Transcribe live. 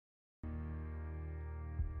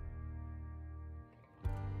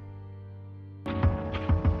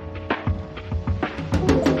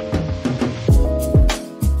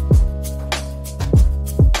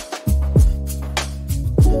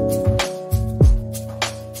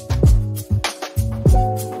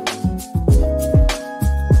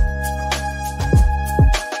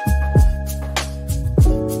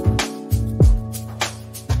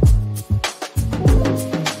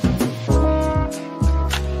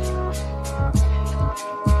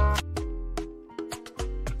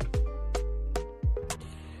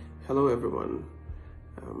Hello everyone,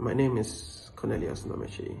 my name is Cornelius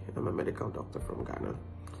Nomechi. I'm a medical doctor from Ghana.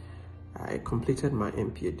 I completed my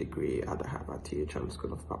MPA degree at the Harvard DrPH and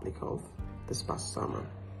School of Public Health this past summer.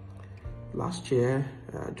 Last year,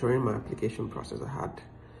 during my application process, I had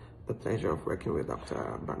the pleasure of working with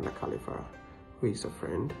Dr. Banda Khalifa, who is a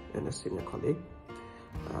friend and a senior colleague.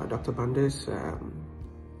 Dr. Banda's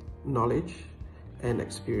knowledge and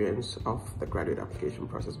experience of the graduate application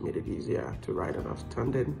process made it easier to write an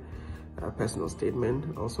outstanding personal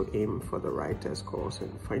statement, also aim for the right test course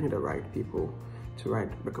and finding the right people to write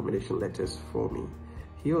recommendation letters for me.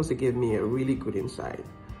 He also gave me a really good insight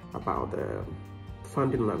about the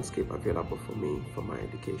funding landscape available for me for my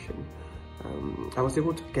education. I was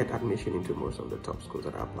able to get admission into most of the top schools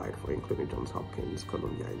that I applied for, including Johns Hopkins,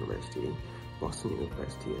 Columbia University, Boston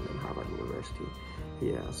University, and then Harvard University.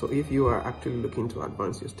 Yeah, so if you are actually looking to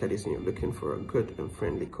advance your studies and you're looking for a good and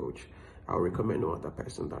friendly coach, I would recommend no other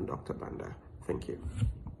person than Dr. Banda. Thank you.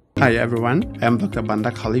 Hi everyone, I'm Dr.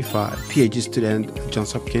 Banda Khalifa, a PhD student at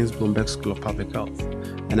Johns Hopkins Bloomberg School of Public Health,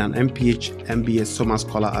 and an MPH MBA Summer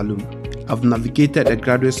Scholar alum. I've navigated the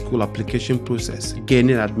graduate school application process,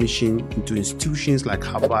 gaining admission into institutions like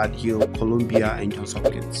Harvard, Yale, Columbia, and Johns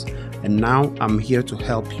Hopkins. And now I'm here to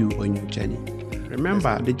help you on your journey.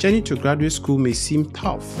 Remember, the journey to graduate school may seem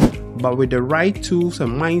tough, but with the right tools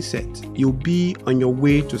and mindset, you'll be on your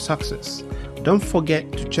way to success. Don't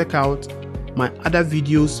forget to check out my other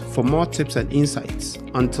videos for more tips and insights.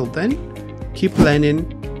 Until then, keep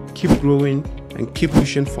learning, keep growing, and keep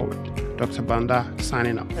pushing forward. Dr. Banda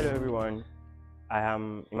signing off. Hello everyone, I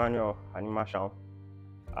am Emmanuel Animashal.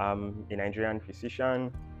 I'm a Nigerian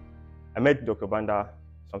physician. I met Dr. Banda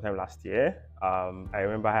sometime last year. I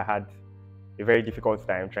remember I had a very difficult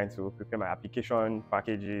time trying to prepare my application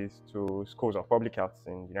packages to schools of public health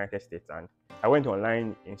in the United States, and I went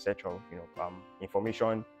online in search of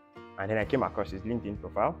information, and then I came across his LinkedIn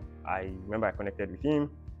profile. I remember I connected with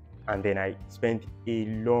him, and then I spent a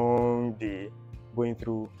long day going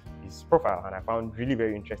through his profile, and I found really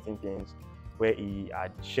very interesting things where he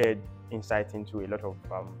had shared insights into a lot of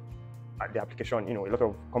the application, a lot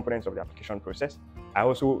of components of the application process. I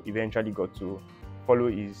also eventually got to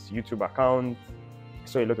follow his YouTube account,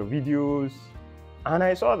 saw a lot of videos, and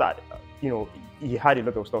I saw that he had a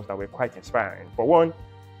lot of stuff that were quite inspiring. For one,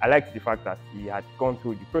 I liked the fact that he had gone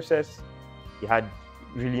through the process. He had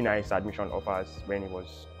really nice admission offers when he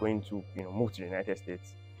was going to move to the United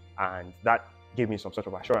States, and that gave me some sort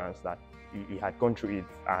of assurance that he had gone through it,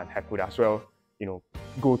 and I could as well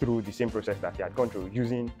go through the same process that he had gone through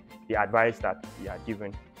using the advice that he had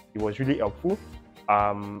given. It was really helpful.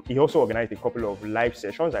 He also organized a couple of live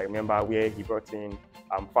sessions, I remember, where he brought in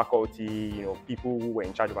faculty, people who were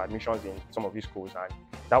in charge of admissions in some of these schools, and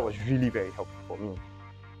that was really very helpful for me.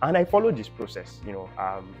 And I followed this process,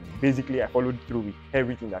 basically I followed through with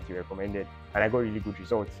everything that he recommended, and I got really good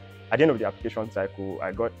results. At the end of the application cycle,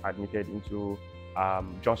 I got admitted into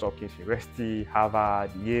Johns Hopkins University,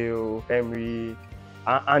 Harvard, Yale, Emory,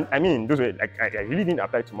 and I mean, those were I really didn't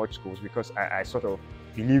apply to much schools because I sort of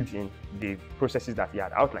believed in the processes that he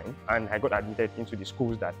had outlined, and I got admitted into the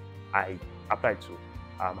schools that I applied to,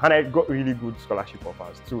 and I got really good scholarship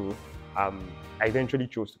offers too. I eventually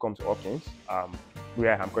chose to come to Hopkins,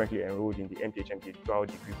 where I'm currently enrolled in the MPH and PhD dual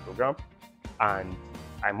degree program, and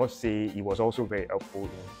I must say it was also very helpful in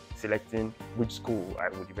selecting which school I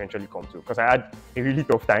would eventually come to, because I had a really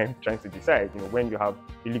tough time trying to decide. When you have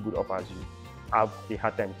really good offers, you have a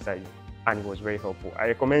hard time deciding, and it was very helpful. I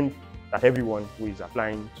recommend that everyone who is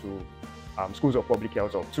applying to schools of public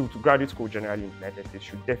health or to graduate school generally in the United States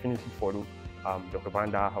should definitely follow Dr.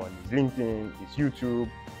 Banda on his LinkedIn, his YouTube,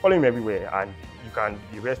 follow him everywhere, and you can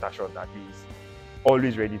be rest assured that he's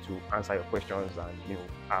always ready to answer your questions and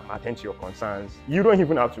attend to your concerns. You don't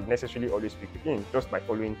even have to necessarily always speak with him. Just by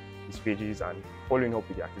following his pages and following up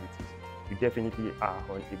with the activities, you definitely are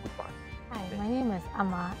on a good path. Hi, my name is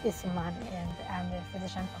Ama Isuman, and I'm a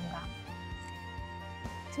physician from Ghana.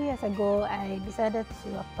 2 years ago, I decided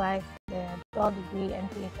to apply for the dual degree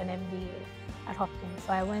MPH and MBA at Hopkins.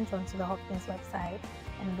 So I went onto the Hopkins website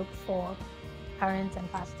and looked for current and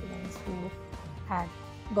past students who had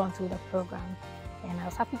gone through the program. And I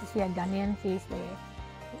was happy to see a Ghanaian face there.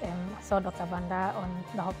 I saw Dr. Banda on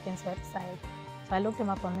the Hopkins website. So I looked him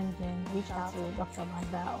up on LinkedIn, reached out to Dr.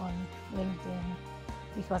 Banda on LinkedIn,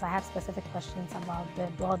 because I had specific questions about the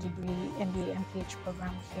dual degree MBA MPH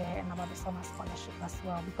program here and about the summer scholarship as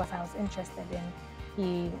well, because I was interested in,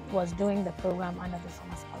 he was doing the program under the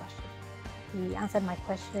summer scholarship. He answered my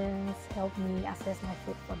questions, helped me assess my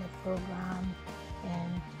fit for the program,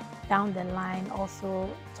 and down the line also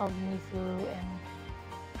talked me through and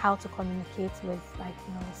how to communicate with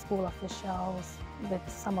school officials, with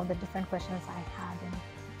some of the different questions I had and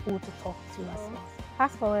who to talk to as well.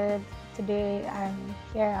 Fast forward, today I'm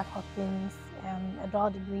here at Hopkins, a dual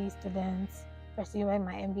degree student pursuing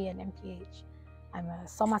my MBA and MPH. I'm a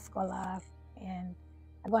summer scholar and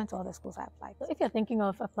I go into all the schools I applied. So if you're thinking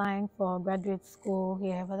of applying for graduate school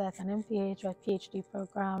here, whether it's an MPH or a PhD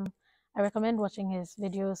program, I recommend watching his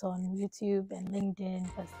videos on YouTube and LinkedIn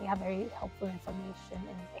because they have very helpful information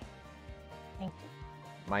in there. Thank you.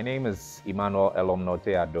 My name is Emmanuel Elomnote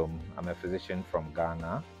Adom. I'm a physician from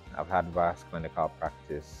Ghana. I've had vast clinical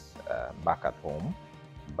practice back at home,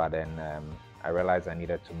 but then I realized I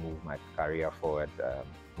needed to move my career forward,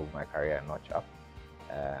 move my career a notch up.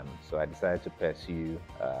 So I decided to pursue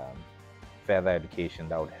further education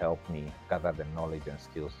that would help me gather the knowledge and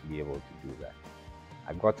skills to be able to do that.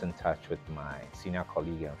 I got in touch with my senior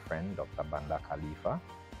colleague and friend, Dr. Banda Khalifa.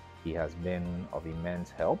 He has been of immense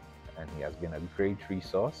help and he has been a great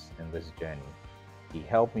resource in this journey. He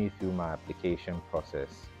helped me through my application process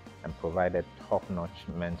and provided top-notch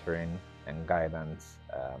mentoring and guidance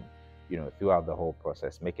throughout the whole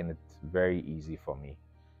process, making it very easy for me.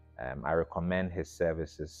 I recommend his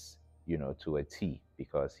services to a T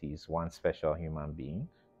because he's one special human being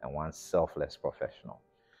and one selfless professional.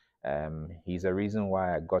 He's a reason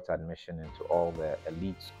why I got admission into all the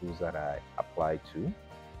elite schools that I applied to,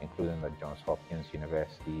 including the Johns Hopkins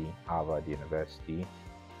University, Harvard University,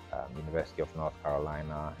 University of North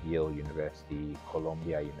Carolina, Yale University,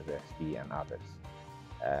 Columbia University, and others.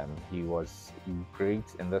 He was great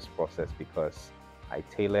in this process because I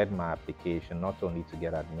tailored my application not only to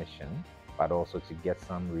get admission, but also to get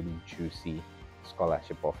some really juicy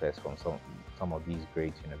scholarship offers from some of these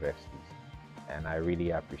great universities. And I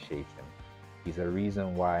really appreciate him. He's a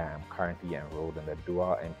reason why I am currently enrolled in the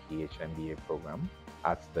dual MPH MBA program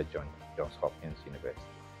at the Johns Hopkins University.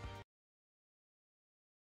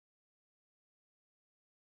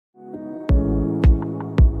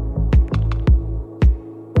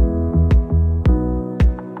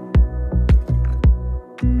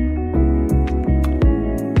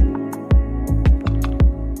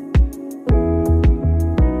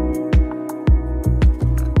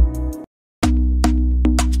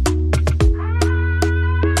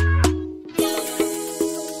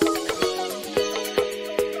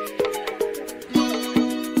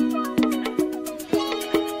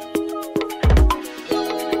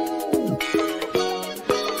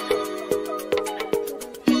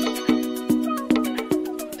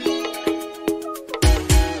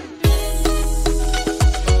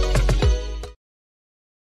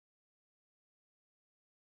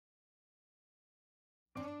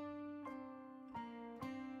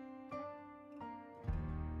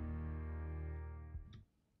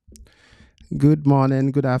 Good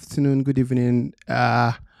morning, good afternoon, good evening,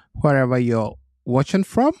 wherever you're watching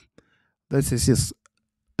from. This is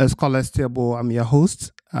a Scholars Table. I'm your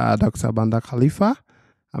host, Dr. Banda Khalifa.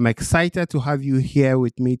 I'm excited to have you here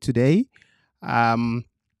with me today.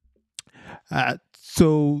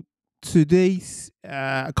 So today's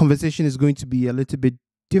conversation is going to be a little bit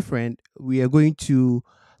different. We are going to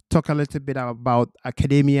talk a little bit about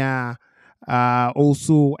academia,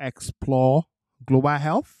 also explore global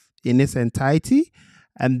health in its entirety.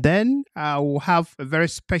 And then we'll have a very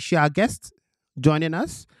special guest joining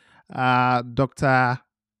us, Dr.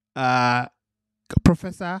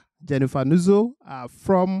 Professor Jennifer Nuzzo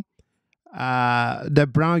from the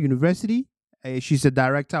Brown University. She's the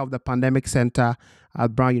director of the Pandemic Center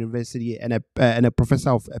at Brown University and a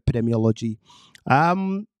professor of epidemiology.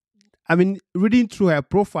 Reading through her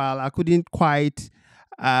profile, I couldn't quite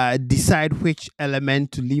decide which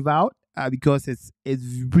element to leave out because it's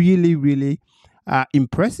really, really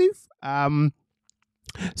impressive.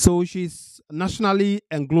 So she's nationally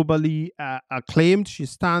and globally acclaimed. She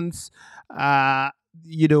stands, as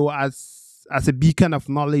a beacon of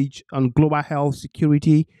knowledge on global health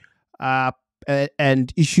security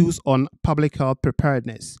and issues on public health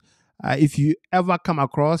preparedness. If you ever come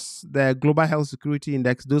across the Global Health Security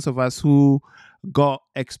Index, those of us who got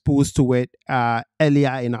exposed to it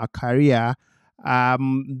earlier in our career,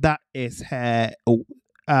 that is her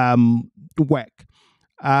work.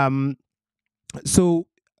 So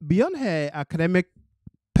beyond her academic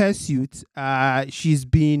pursuit, she's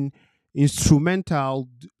been instrumental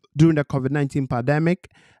during the COVID-19 pandemic,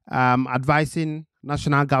 advising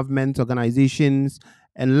national government organizations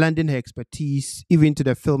and lending her expertise even to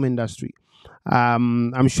the film industry.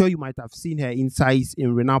 I'm sure you might have seen her insights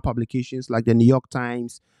in renowned publications like the New York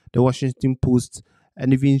Times, the Washington Post,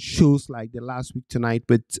 and even shows like The Last Week Tonight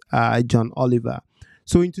with John Oliver.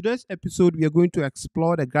 So in today's episode, we are going to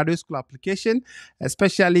explore the graduate school application,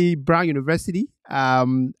 especially Brown University,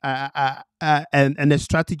 and the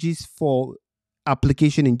strategies for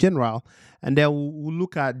application in general. And then we'll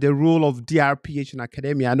look at the role of DrPH in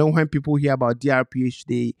academia. I know when people hear about DrPH,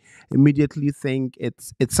 they immediately think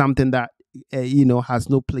it's something that has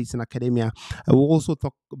no place in academia. I will also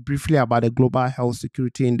talk briefly about the Global Health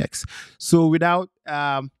Security Index. So without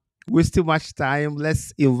wasting much time,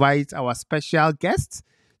 let's invite our special guest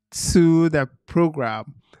to the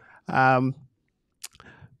program.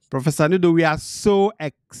 Professor Nuzzo, we are so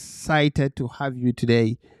excited to have you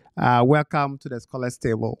today. Welcome to the Scholars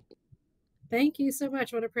Table. Thank you so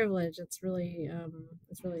much. What a privilege. It's really,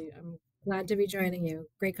 I'm glad to be joining you.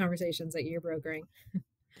 Great conversations that you're brokering.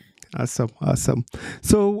 Awesome.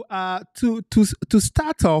 So to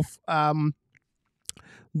start off,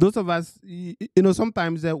 those of us,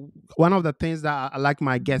 sometimes one of the things that I like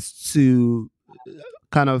my guests to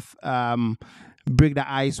kind of break the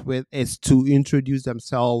ice with is to introduce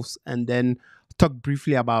themselves and then talk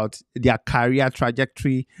briefly about their career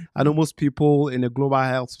trajectory. I know most people in the global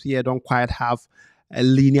health sphere don't quite have a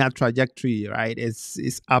linear trajectory, right?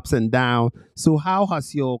 It's ups and downs. So how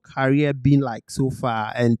has your career been like so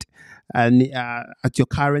far, and at your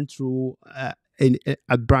current role at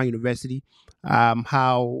Brown University?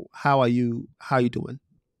 How are you doing?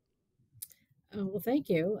 Well, thank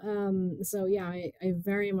you. So yeah, I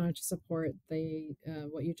very much support the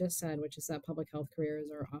what you just said, which is that public health careers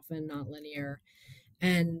are often not linear.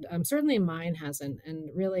 And certainly mine hasn't. And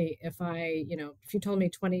really, if you told me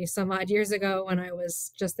 20 some odd years ago when I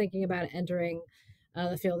was just thinking about entering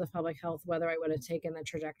the field of public health, whether I would have taken the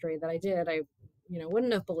trajectory that I did, I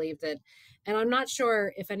wouldn't have believed it. And I'm not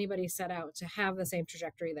sure if anybody set out to have the same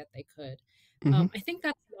trajectory that they could. I think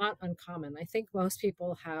that's not uncommon. I think most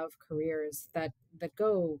people have careers that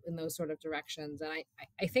go in those sort of directions. And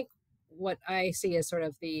I think what I see as sort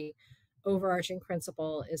of the overarching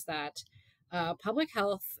principle is that public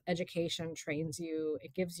health education trains you.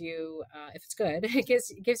 It gives you, if it's good,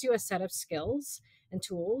 it gives you a set of skills and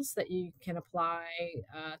tools that you can apply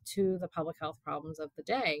to the public health problems of the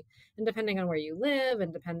day. And depending on where you live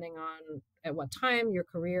and depending on at what time your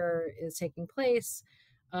career is taking place,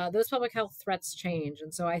 those public health threats change.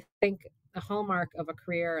 And so I think the hallmark of a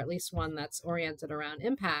career, at least one that's oriented around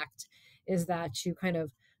impact, is that you kind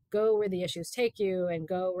of go where the issues take you and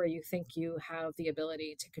go where you think you have the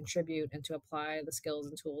ability to contribute and to apply the skills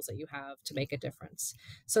and tools that you have to make a difference.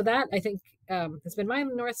 So that, I think, has been my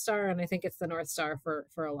North Star, and I think it's the North Star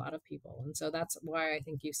for a lot of people. And so that's why I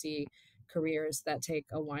think you see careers that take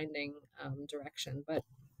a winding direction. But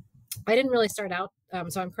I didn't really start out.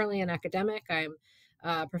 So I'm currently an academic. I'm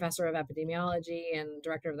professor of epidemiology and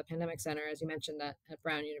director of the Pandemic Center, as you mentioned, at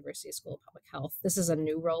Brown University School of Public Health. This is a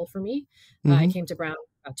new role for me. I came to Brown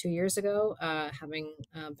about 2 years ago, having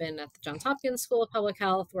been at the Johns Hopkins School of Public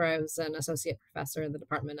Health, where I was an associate professor in the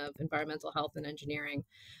Department of Environmental Health and Engineering.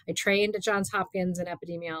 I trained at Johns Hopkins in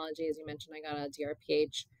epidemiology. As you mentioned, I got a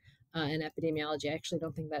DrPH in epidemiology. I actually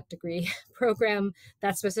don't think that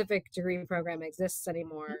that specific degree program exists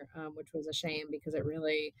anymore, which was a shame because it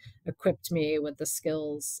really equipped me with the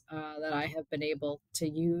skills that I have been able to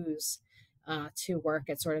use to work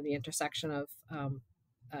at sort of the intersection of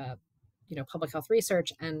public health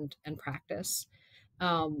research and practice.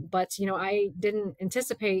 But I didn't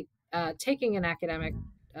anticipate taking an academic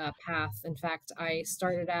path. In fact, I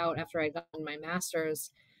started out after I'd gotten my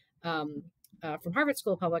master's from Harvard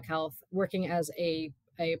School of Public Health, working as a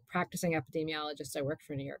practicing epidemiologist. I worked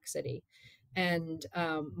for New York City. And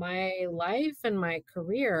my life and my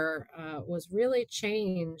career was really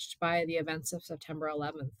changed by the events of September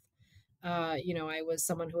 11th. I was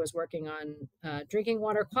someone who was working on drinking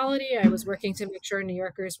water quality. I was working to make sure New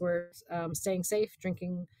Yorkers were staying safe,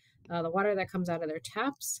 drinking the water that comes out of their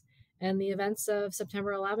taps. And the events of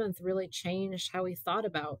September 11th really changed how we thought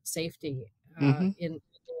about safety in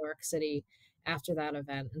New York City after that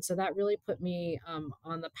event. And so that really put me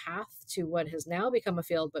on the path to what has now become a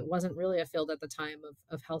field, but wasn't really a field at the time,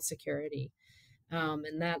 of health security.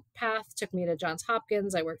 And that path took me to Johns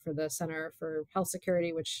Hopkins. I worked for the Center for Health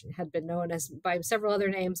Security, which had been known as by several other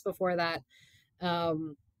names before that.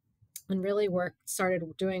 And really started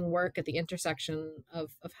doing work at the intersection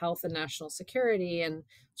of health and national security, and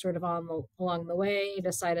sort of along the way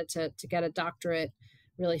decided to get a doctorate.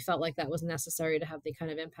 Really felt like that was necessary to have the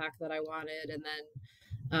kind of impact that I wanted, and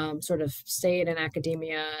then sort of stayed in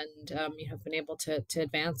academia and have been able to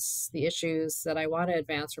advance the issues that I want to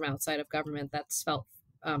advance from outside of government.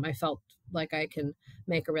 I felt like I can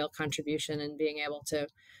make a real contribution in being able to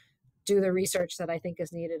do the research that I think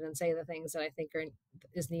is needed and say the things that I think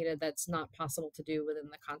is needed that's not possible to do within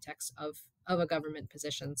the context of a government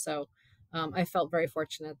position. So I felt very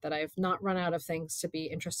fortunate that I've not run out of things to be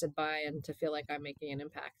interested by and to feel like I'm making an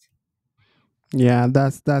impact. Yeah,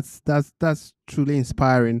 that's truly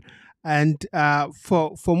inspiring. And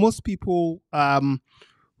for most people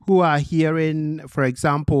who are hearing, for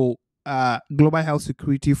example, global health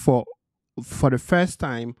security for the first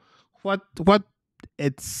time, what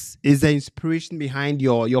is the inspiration behind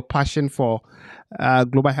your passion for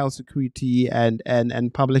global health security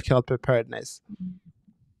and public health preparedness?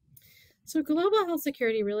 So global health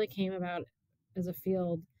security really came about as a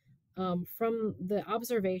field from the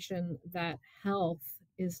observation that health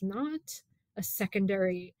is not a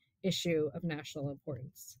secondary issue of national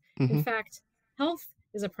importance. In fact, health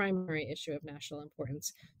is a primary issue of national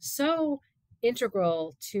importance. So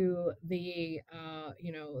integral to the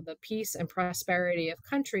the peace and prosperity of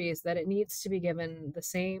countries that it needs to be given the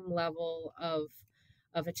same level of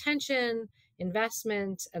attention,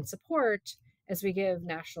 investment, and support as we give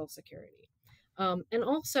national security. And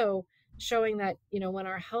also showing that, when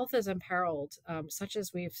our health is imperiled, such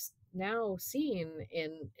as we've now seen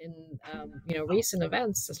in recent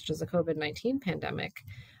events, such as the COVID-19 pandemic,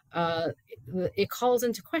 it calls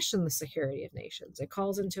into question the security of nations. It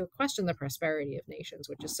calls into question the prosperity of nations,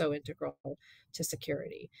 which is so integral to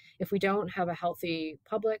security. If we don't have a healthy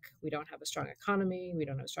public, we don't have a strong economy. We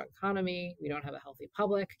don't have a strong economy. We don't have a healthy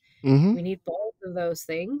public. We need both of those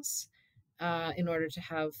things in order to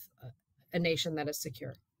have a nation that is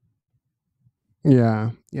secure.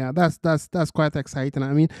 Yeah, that's quite exciting.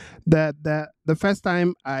 I mean, the first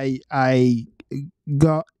time I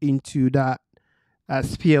got into that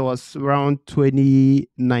sphere was around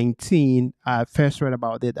 2019. I first read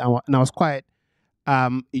about it, and I was quite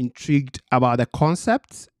intrigued about the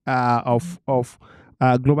concept of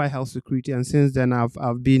global health security, and since then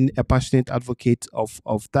I've been a passionate advocate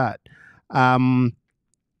of that.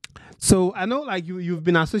 So I know, like, you've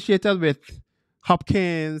been associated with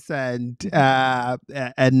Hopkins and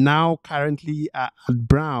now currently at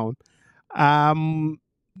Brown.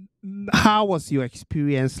 How was your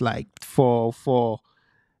experience like for for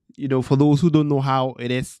those who don't know how it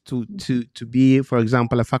is to be, for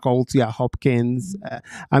example, a faculty at Hopkins?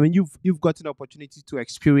 I mean, you've got an opportunity to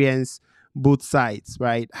experience both sides,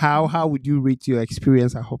 right? How would you rate your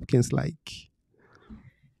experience at Hopkins like?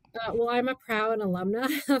 Well, I'm a proud alumna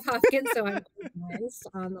of Hopkins, so I'm biased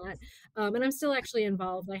on that. And I'm still actually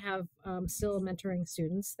involved. I have still mentoring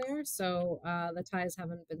students there, so the ties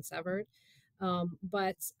haven't been severed.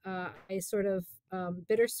 But I sort of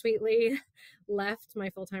bittersweetly left my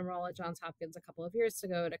full-time role at Johns Hopkins a couple of years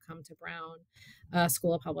ago to come to Brown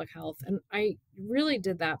School of Public Health. And I really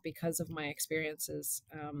did that because of my experiences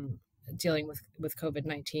dealing with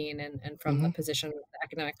COVID-19 and from the position, the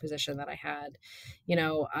academic position that I had.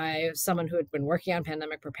 I was someone who had been working on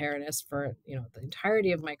pandemic preparedness for, the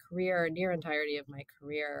entirety of my career, near entirety of my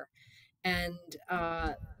career. And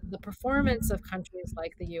the performance of countries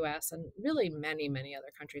like the US and really many, many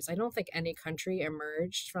other countries, I don't think any country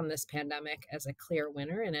emerged from this pandemic as a clear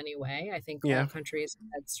winner in any way. I think all countries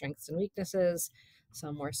had strengths and weaknesses,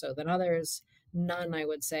 some more so than others. None, I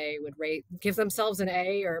would say, would give themselves an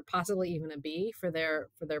A or possibly even a B for their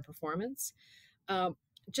performance.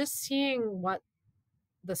 Just seeing what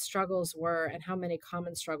the struggles were and how many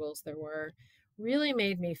common struggles there were really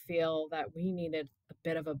made me feel that we needed a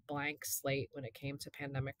bit of a blank slate when it came to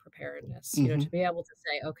pandemic preparedness. To be able to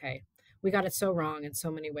say, okay, we got it so wrong in so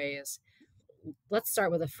many ways. Let's start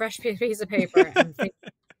with a fresh piece of paper and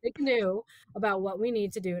think new about what we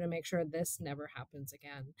need to do to make sure this never happens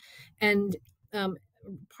again. And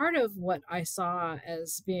part of what I saw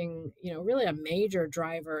as being, really a major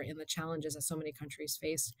driver in the challenges that so many countries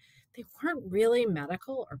faced, they weren't really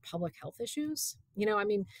medical or public health issues.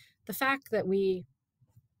 The fact that we,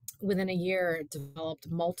 within a year, developed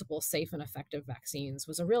multiple safe and effective vaccines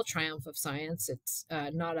was a real triumph of science. It's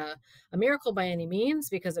not a miracle by any means,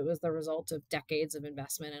 because it was the result of decades of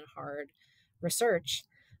investment and hard research.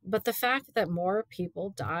 But the fact that more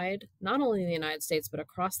people died, not only in the United States, but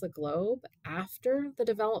across the globe after the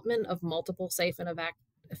development of multiple safe and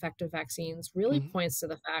effective vaccines really points to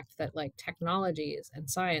the fact that, like, technologies and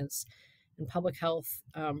science and public health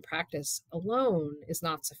practice alone is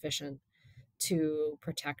not sufficient to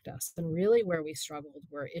protect us. And really where we struggled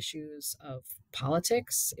were issues of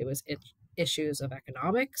politics. It was issues of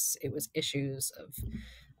economics. It was issues of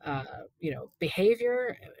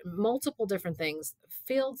behavior, multiple different things,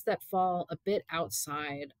 fields that fall a bit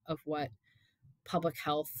outside of what public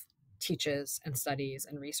health teaches and studies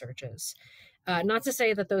and researches. Not to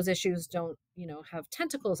say that those issues don't, have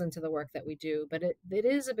tentacles into the work that we do, but it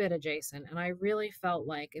is a bit adjacent. And I really felt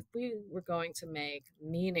like if we were going to make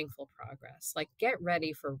meaningful progress, like get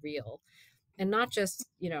ready for real and not just,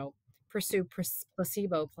 pursue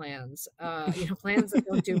placebo plans, plans that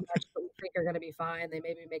don't do much, but we think are going to be fine. They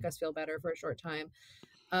maybe make us feel better for a short time.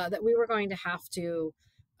 That we were going to have to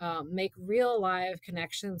make real live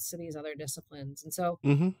connections to these other disciplines. And so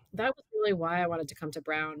that was really why I wanted to come to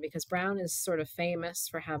Brown, because Brown is sort of famous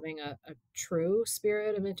for having a true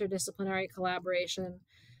spirit of interdisciplinary collaboration.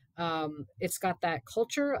 It's got that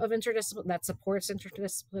culture of interdiscipline that supports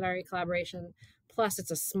interdisciplinary collaboration. Plus,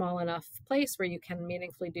 it's a small enough place where you can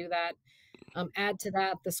meaningfully do that. Add to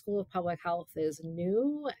that, the School of Public Health is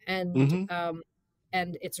new, and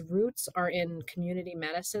its roots are in community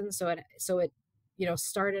medicine. So it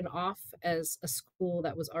started off as a school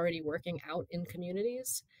that was already working out in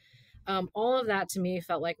communities. All of that to me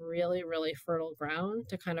felt like really, really fertile ground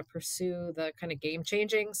to kind of pursue the kind of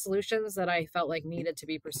game-changing solutions that I felt like needed to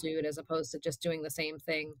be pursued, as opposed to just doing the same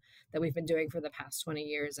thing that we've been doing for the past 20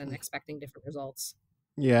 years and expecting different results.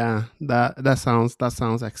 Yeah, that sounds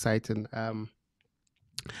exciting.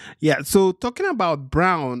 Yeah. So talking about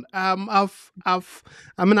Brown, I've had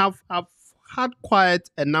quite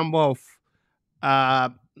a number of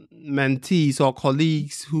mentees or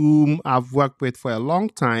colleagues whom I've worked with for a long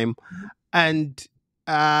time, and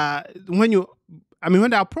when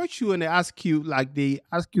they approach you and they ask you that they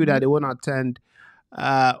want to attend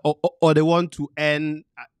or they want to earn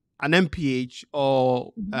an MPH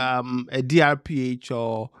or a DrPH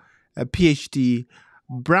or a PhD,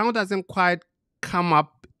 Brown doesn't quite come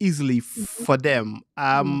up easily for them.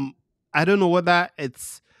 I don't know whether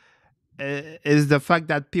it's the fact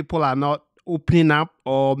that people are not opening up,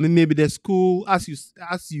 or maybe the school, as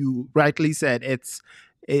you rightly said, it's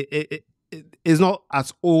not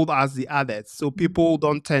as old as the others, so people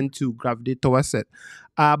don't tend to gravitate towards it.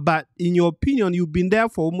 But in your opinion, you've been there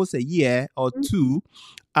for almost a year or two.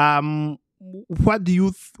 Why do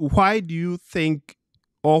you think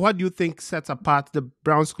sets apart the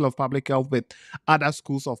Brown School of Public Health with other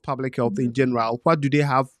schools of public health in general? What do they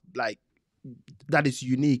have that is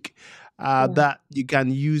unique that you can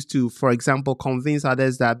use to, for example, convince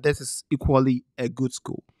others that this is equally a good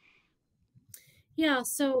school? Yeah,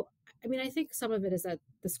 so I think some of it is that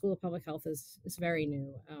the School of Public Health is very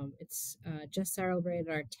new. It's just celebrated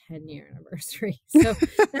our 10-year anniversary. So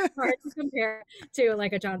that's hard to compare to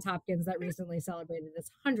like a Johns Hopkins that recently celebrated its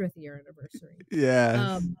 100th year anniversary.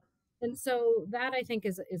 Yeah. And so that I think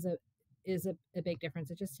is a big difference.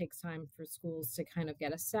 It just takes time for schools to kind of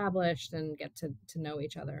get established and get to know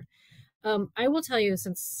each other. I will tell you,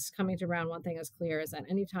 since coming to Brown, one thing is clear is that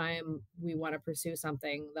anytime we want to pursue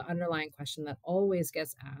something, the underlying question that always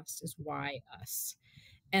gets asked is why us?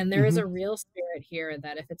 And there is a real spirit here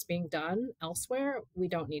that if it's being done elsewhere, we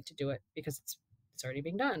don't need to do it because it's already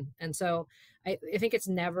being done. And so I think it's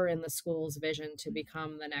never in the school's vision to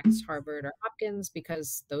become the next Harvard or Hopkins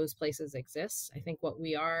because those places exist. I think what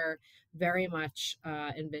we are very much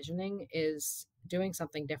envisioning is doing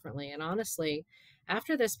something differently. And honestly,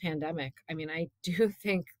 after this pandemic, I do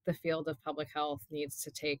think the field of public health needs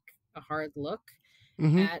to take a hard look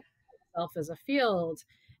at itself as a field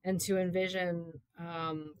and to envision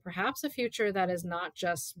perhaps a future that is not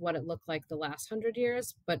just what it looked like the last 100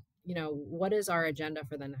 years, but what is our agenda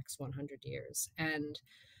for the next 100 years? And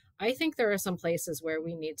I think there are some places where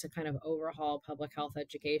we need to kind of overhaul public health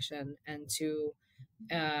education and to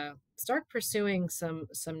start pursuing some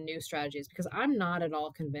new strategies, because I'm not at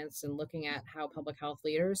all convinced in looking at how public health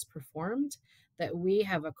leaders performed that we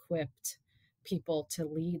have equipped people to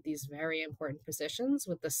lead these very important positions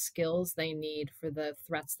with the skills they need for the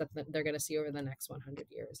threats that they're going to see over the next 100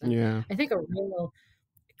 years. And I think a real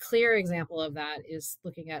clear example of that is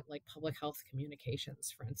looking at like public health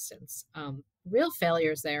communications, for instance. Real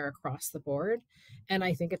failures there across the board. And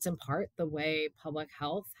I think it's in part the way public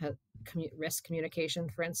health risk communication,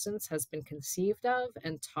 for instance, has been conceived of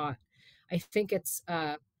and taught. I think it's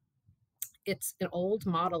an old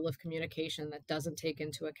model of communication that doesn't take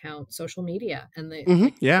into account social media and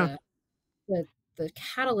the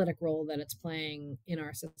catalytic role that it's playing in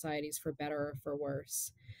our societies, for better or for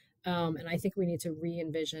worse. And I think we need to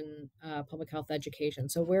re-envision public health education.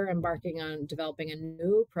 So we're embarking on developing a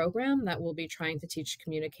new program that will be trying to teach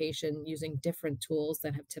communication using different tools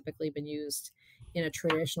that have typically been used in a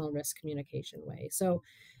traditional risk communication way. So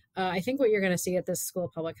I think what you're going to see at this School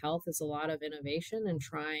of Public Health is a lot of innovation and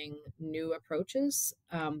trying new approaches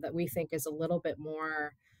that we think is a little bit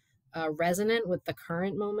more resonant with the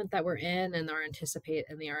current moment that we're in and our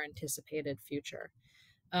anticipated future.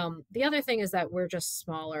 The other thing is that we're just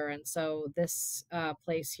smaller, and so this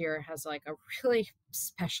place here has like a really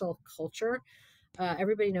special culture.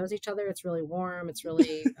 Everybody knows each other. It's really warm. It's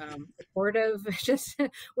really supportive. Just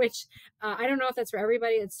which I don't know if that's for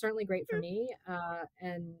everybody. It's certainly great for me,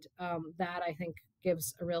 and that I think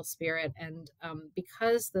gives a real spirit. And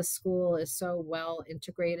because the school is so well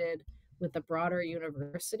integrated with the broader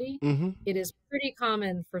university, it is pretty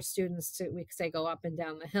common for students to, we say, go up and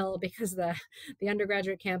down the hill because the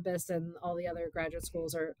undergraduate campus and all the other graduate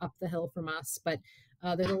schools are up the hill from us. But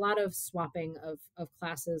there's a lot of swapping of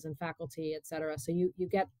classes and faculty, et cetera. So you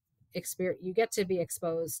get you get to be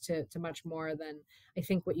exposed to much more than I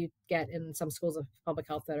think what you get in some schools of public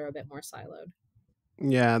health that are a bit more siloed.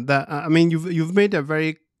 Yeah, that I mean, you've made a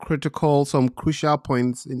very critical, some crucial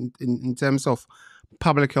points in terms of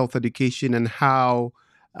public health education and how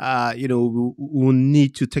we'll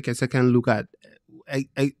need to take a second look at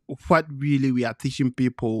what really we are teaching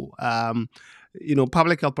people.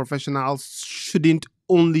 Public health professionals shouldn't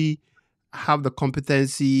only have the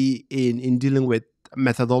competency in dealing with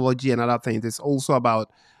methodology and other things. It's also about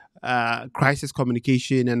crisis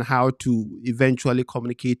communication and how to eventually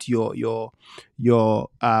communicate your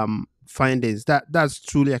findings. That's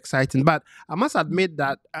truly exciting. But I must admit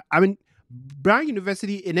that I mean, Brown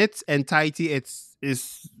University in its entirety,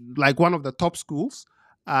 is like one of the top schools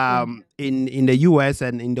in the US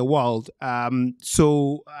and in the world.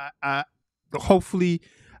 So hopefully,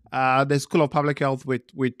 the School of Public Health,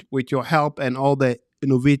 with your help and all the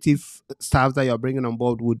innovative staff that you're bringing on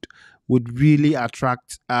board, would really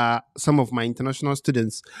attract some of my international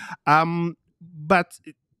students. But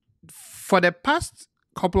for the past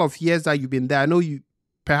couple of years that you've been there, I know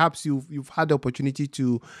perhaps you've had the opportunity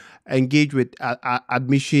to engage with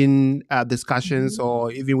admission discussions,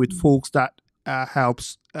 or even with folks that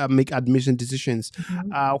helps make admission decisions.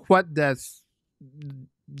 What does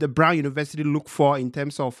the Brown University look for in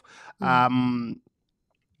terms of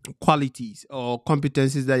qualities or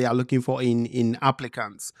competencies that you are looking for in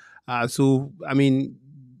applicants? So, I mean,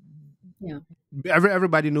 yeah,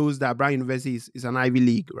 everybody knows that Brown University is an Ivy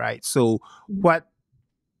League, right? So, what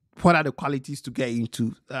are the qualities to get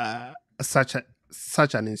into such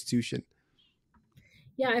an institution?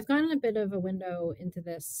 Yeah, I've gotten a bit of a window into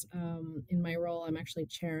this in my role. I'm actually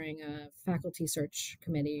chairing a faculty search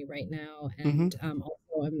committee right now, and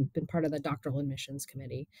also I've been part of the doctoral admissions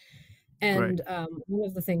committee. And one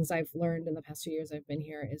of the things I've learned in the past 2 years I've been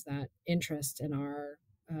here is that interest in our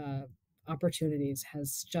opportunities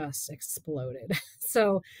has just exploded.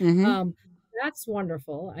 So that's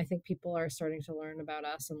wonderful. I think people are starting to learn about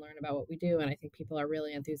us and learn about what we do. And I think people are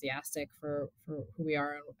really enthusiastic for who we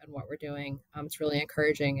are and what we're doing. It's really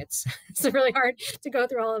encouraging. It's really hard to go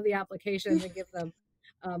through all of the applications and give them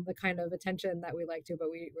the kind of attention that we like to, but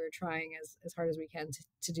we're trying as hard as we can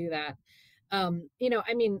to do that.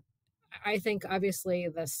 I mean, I think obviously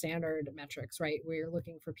the standard metrics, right? We're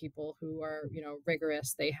looking for people who are,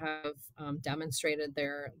 rigorous. They have demonstrated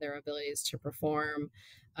their abilities to perform,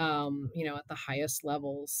 at the highest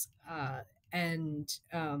levels, and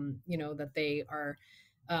that they are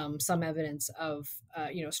some evidence of,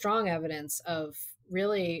 strong evidence of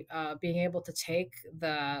really being able to take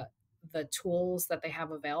the tools that they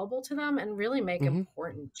have available to them and really make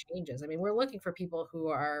important changes. I mean, we're looking for people who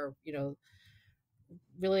are,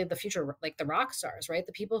 really the future, like the rock stars, right?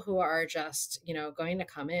 The people who are just, going to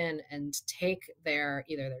come in and take either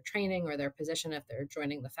their training or their position if they're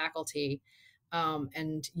joining the faculty,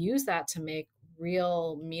 and use that to make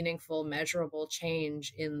real, meaningful, measurable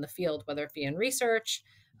change in the field, whether it be in research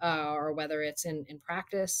or whether it's in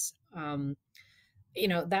practice.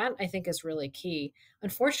 That I think is really key.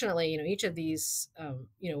 Unfortunately, each of these,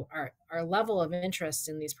 our level of interest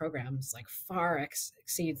in these programs like far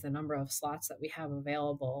exceeds the number of slots that we have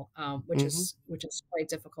available, which is quite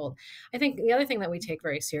difficult. I think the other thing that we take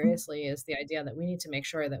very seriously is the idea that we need to make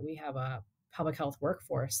sure that we have a public health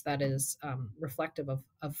workforce that is reflective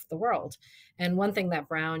of the world. And one thing that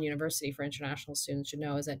Brown University for international students should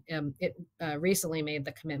know is that it recently made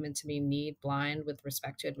the commitment to be need blind with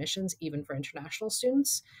respect to admissions, even for international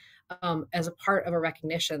students, as a part of a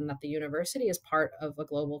recognition that the university is part of a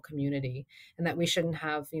global community and that we shouldn't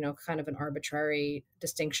have, kind of an arbitrary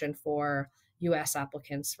distinction for US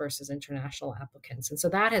applicants versus international applicants. And so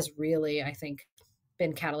that has really, I think,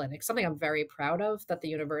 been catalytic, something I'm very proud of that the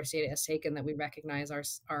university has taken, that we recognize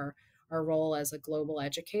our role as a global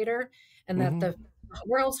educator, and that the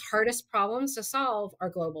world's hardest problems to solve are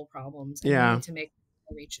global problems. And we need to make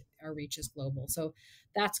our reach is global. So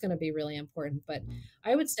that's going to be really important. But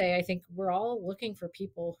I would say I think we're all looking for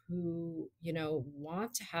people who, you know,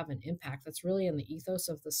 want to have an impact. That's really in the ethos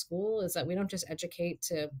of the school, is that we don't just educate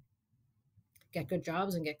to get good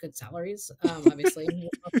jobs and get good salaries. Obviously,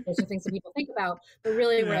 those are things that people think about, but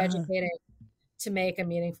really we're educating to make a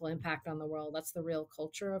meaningful impact on the world. That's the real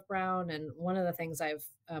culture of Brown. And one of the things I've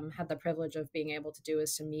had the privilege of being able to do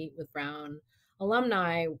is to meet with Brown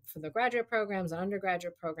alumni for the graduate programs and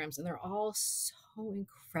undergraduate programs. And they're all so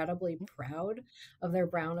incredibly proud of their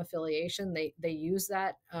Brown affiliation. They use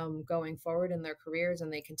that going forward in their careers,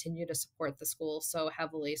 and they continue to support the school so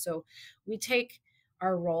heavily. So we take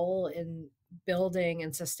our role in building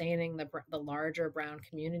and sustaining the larger Brown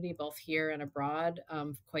community, both here and abroad,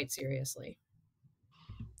 quite seriously.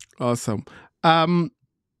 Awesome.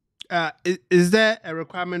 Is there a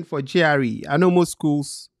requirement for GRE? I know most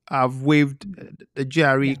schools have waived the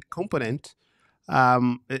GRE component.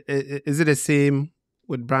 Is it the same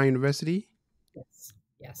with Brown University?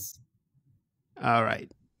 Yes. All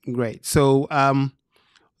right. Great. So I'll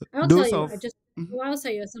tell you, I'll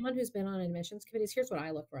tell you, as someone who's been on admissions committees, here's what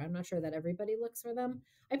I look for. I'm not sure that everybody looks for them.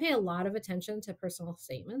 I pay a lot of attention to personal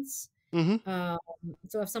statements. So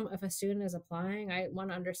if a student is applying, I want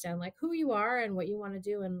to understand like who you are and what you want to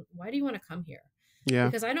do and why do you want to come here? Yeah.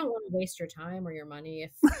 Because I don't want to waste your time or your money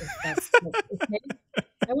if that's okay.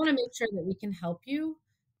 I want to make sure that we can help you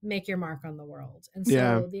make your mark on the world. And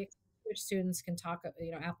so the students can talk,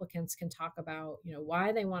 you know, applicants can talk about, you know,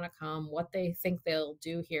 why they want to come, what they think they'll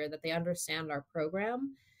do here, that they understand our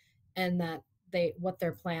program, and that what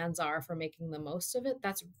their plans are for making the most of it.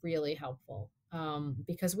 That's really helpful.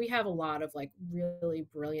 Because we have a lot of like really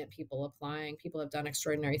brilliant people applying. People have done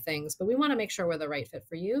extraordinary things, but we want to make sure we're the right fit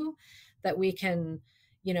for you, that we can,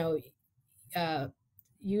 you know,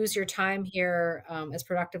 use your time here as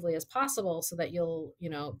productively as possible, so that you'll, you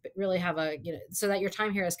know, really have so that your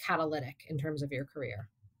time here is catalytic in terms of your career.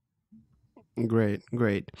 Great.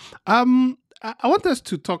 I want us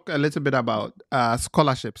to talk a little bit about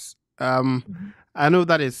scholarships. I know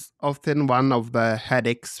that is often one of the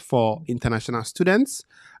headaches for international students.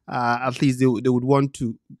 At least they would want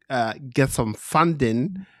to get some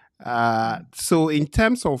funding. So in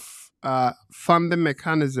terms of funding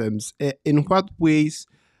mechanisms, in what ways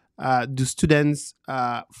do students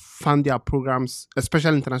fund their programs,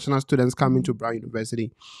 especially international students coming to Brown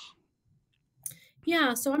University?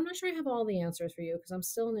 Yeah, so I'm not sure I have all the answers for you because I'm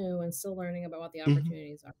still new and still learning about what the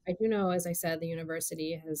opportunities are. I do know, as I said, the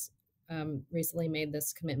university has recently made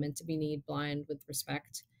this commitment to be need blind with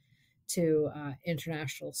respect to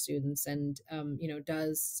international students, and you know,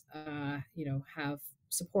 does you know, have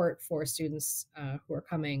support for students who are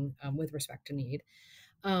coming with respect to need.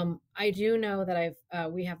 I do know that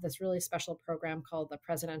we have this really special program called the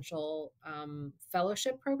Presidential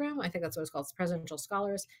Fellowship Program. I think that's what it's called. It's Presidential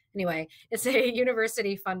Scholars. Anyway, it's a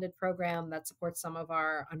university funded program that supports some of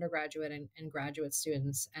our undergraduate and graduate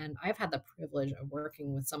students. And I've had the privilege of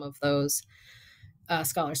working with some of those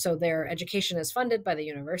scholars. So their education is funded by the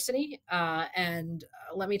university. And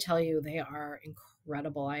let me tell you, they are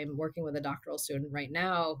incredible. I'm working with a doctoral student right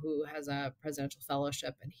now who has a presidential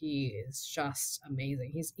fellowship, and he is just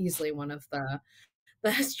amazing. He's easily one of the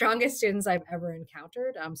strongest students I've ever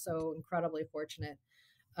encountered. I'm so incredibly fortunate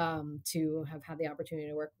to have had the opportunity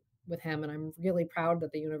to work with him. And I'm really proud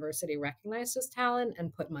that the university recognized his talent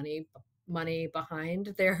and put money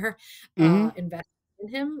behind their investment in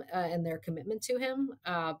him and their commitment to him,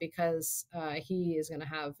 because he is going to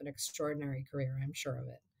have an extraordinary career. I'm sure of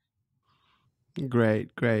it. Great.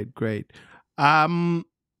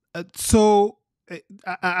 So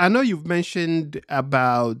I know you've mentioned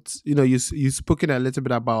about, you know, you've spoken a little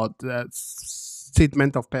bit about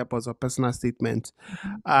statement of purpose or personal statement.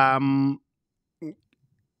 How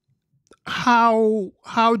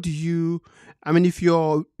do you, I mean, if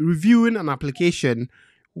you're reviewing an application,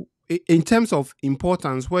 in terms of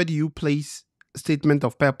importance, where do you place statement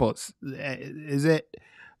of purpose? Is it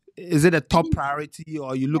a top priority,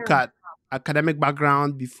 or you look at academic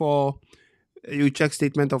background before you check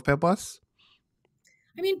statement of purpose?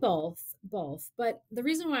 I mean, both. But the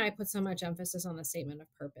reason why I put so much emphasis on the statement of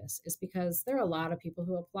purpose is because there are a lot of people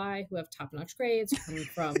who apply who have top-notch grades, coming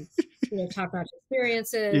from top-notch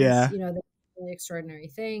experiences, you know, they're really extraordinary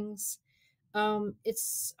things.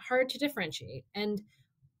 It's hard to differentiate. And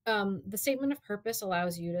the statement of purpose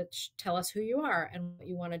allows you to tell us who you are and what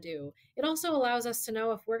you want to do. It also allows us to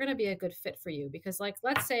know if we're going to be a good fit for you, because like,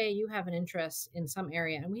 let's say you have an interest in some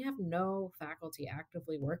area and we have no faculty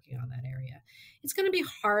actively working on that area. It's going to be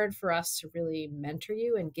hard for us to really mentor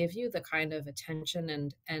you and give you the kind of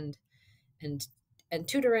attention and and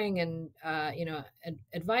tutoring and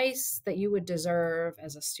advice that you would deserve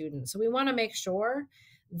as a student. So we want to make sure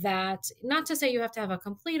that, not to say you have to have a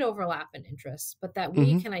complete overlap in interests, but that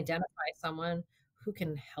we can identify someone who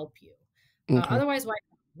can help you. Okay. Otherwise,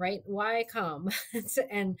 why come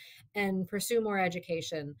and pursue more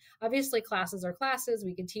education? Obviously, classes are classes.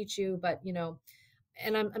 We can teach you, but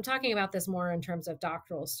and I'm talking about this more in terms of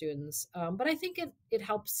doctoral students, but I think it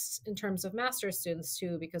helps in terms of master's students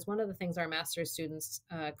too, because one of the things our master's students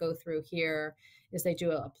go through here is they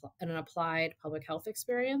do an applied public health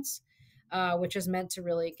experience, which is meant to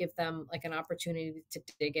really give them like an opportunity to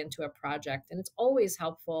dig into a project, and it's always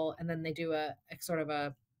helpful. And then they do a sort of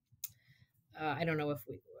a I don't know if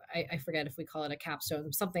I forget if we call it a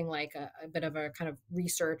capstone, something like a bit of a kind of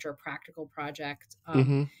research or practical project.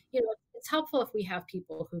 It's helpful if we have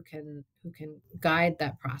people who can guide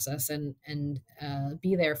that process and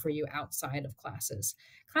be there for you outside of classes.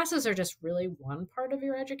 Classes are just really one part of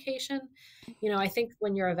your education. I think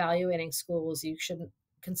when you're evaluating schools, you should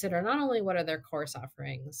consider not only what are their course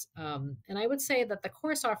offerings, and I would say that the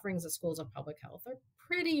course offerings at schools of public health are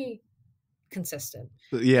pretty consistent.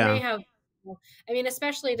 You may have,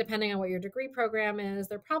 especially depending on what your degree program is,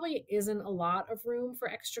 there probably isn't a lot of room for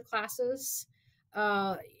extra classes,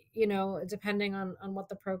 depending on what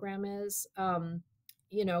the program is.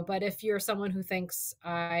 But if you're someone who thinks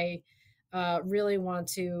I really want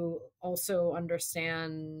to also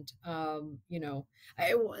understand, one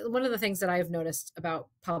of the things that I've noticed about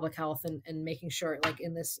public health and making sure, like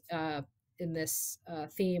in this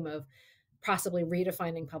theme of possibly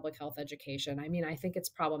redefining public health education. I think it's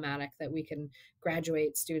problematic that we can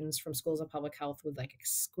graduate students from schools of public health with like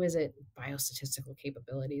exquisite biostatistical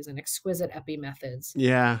capabilities and exquisite epi methods.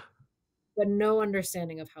 Yeah. But no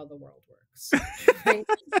understanding of how the world works. Right?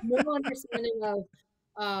 No understanding of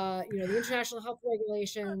the international health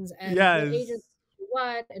regulations and what agents do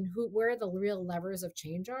what and where the real levers of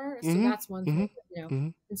change are. So that's one thing,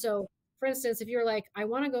 And so, for instance, if you're like, I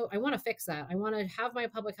want to fix that. I want to have my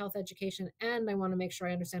public health education and I want to make sure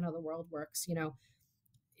I understand how the world works.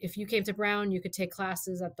 If you came to Brown, you could take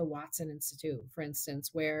classes at the Watson Institute, for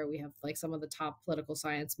instance, where we have like some of the top political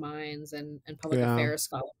science minds and public affairs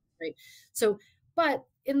scholars, right? So, but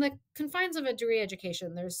in the confines of a degree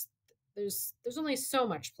education, there's only so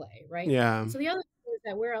much play, right? Yeah. So the other thing is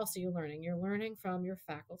that where else are you learning? You're learning from your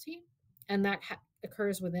faculty, and that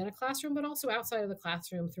occurs within a classroom, but also outside of the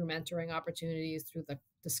classroom through mentoring opportunities, through the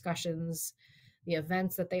discussions, the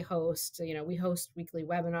events that they host. We host weekly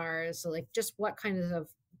webinars. So like just what kinds of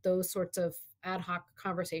those sorts of ad hoc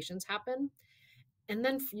conversations happen. And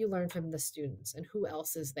then you learn from the students and who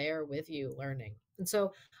else is there with you learning. And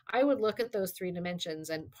so I would look at those three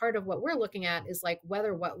dimensions. And part of what we're looking at is like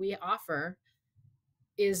whether what we offer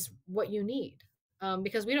is what you need,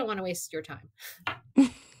 because we don't want to waste your time.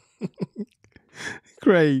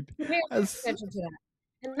 Great. Pay attention to that.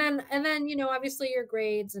 And then, obviously your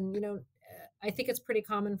grades and, I think it's pretty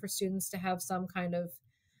common for students to have some kind of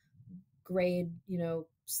grade,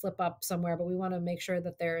 slip up somewhere, but we want to make sure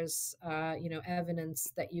that there's,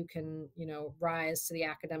 evidence that you can, rise to the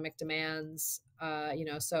academic demands,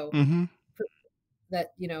 so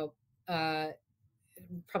that,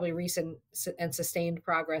 probably recent and sustained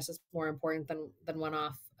progress is more important than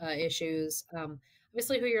one-off issues.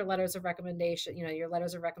 Obviously, your letters of recommendation,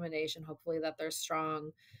 hopefully that they're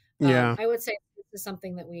strong. I would say this is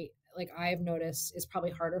something that I've noticed is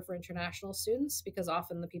probably harder for international students because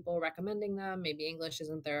often the people recommending them, maybe English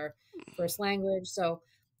isn't their first language. So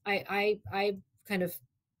I kind of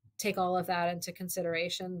take all of that into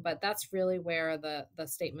consideration, but that's really where the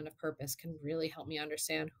statement of purpose can really help me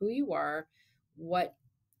understand who you are, what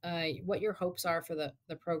your hopes are for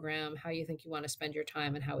the program, how you think you want to spend your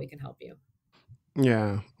time, and how we can help you.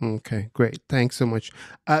 Yeah. Okay. Great. Thanks so much.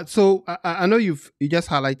 So I know you just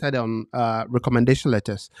highlighted on recommendation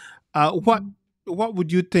letters. What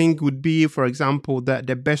would you think would be, for example,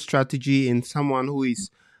 the best strategy in someone who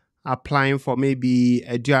is applying for maybe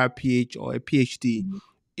a DrPH or a PhD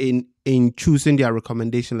in choosing their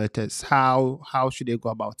recommendation letters? How should they go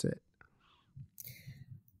about it?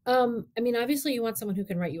 Obviously you want someone who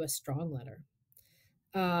can write you a strong letter.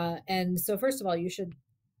 And so first of all, you should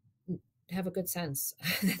have a good sense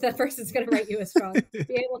that person's going to write you be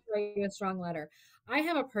able to write you a strong letter. I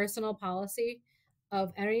have a personal policy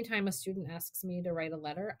of anytime a student asks me to write a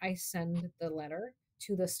letter, I send the letter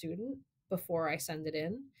to the student before I send it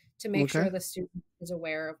in to make sure the student is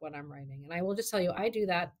aware of what I'm writing. And I will just tell you, I do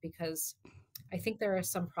that because I think there are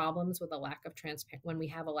some problems with when we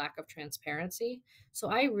have a lack of transparency. So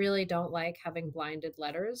I really don't like having blinded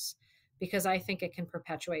letters because I think it can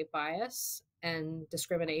perpetuate bias and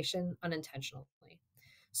discrimination unintentionally.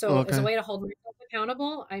 So as a Okay. way to hold myself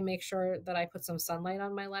accountable, I make sure that I put some sunlight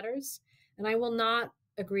on my letters, and I will not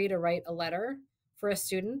agree to write a letter for a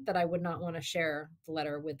student that I would not want to share the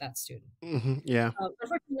letter with that student. Yeah.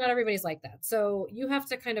 Unfortunately, not everybody's like that. So you have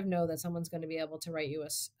to kind of know that someone's going to be able to write you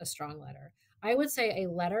a strong letter. I would say a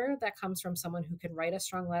letter that comes from someone who can write a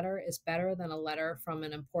strong letter is better than a letter from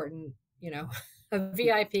an important, a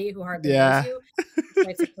VIP who hardly knows Yeah. you,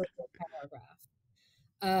 writes a perfect paragraph.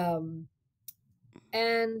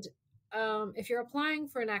 And if you're applying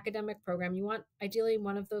for an academic program, you want ideally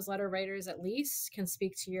one of those letter writers at least can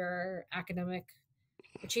speak to your academic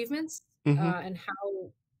achievements and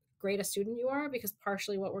how great a student you are, because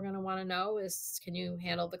partially what we're going to want to know is, can you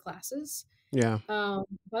handle the classes? Yeah.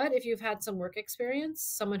 But if you've had some work experience,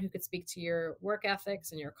 someone who could speak to your work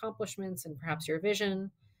ethics and your accomplishments and perhaps your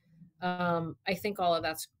vision, I think all of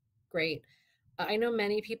that's great. I know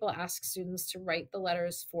many people ask students to write the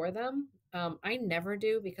letters for them. I never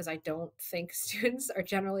do, because I don't think students are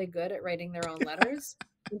generally good at writing their own letters,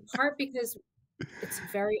 in part because it's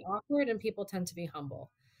very awkward and people tend to be humble.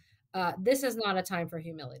 This is not a time for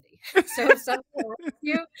humility. So if someone asks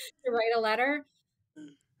you to write a letter,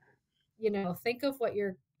 think of what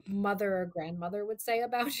your mother or grandmother would say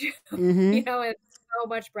about you, and how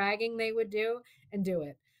much bragging they would do, and do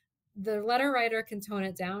it. The letter writer can tone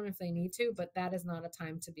it down if they need to, but that is not a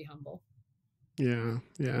time to be humble. Yeah.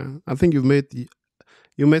 I think you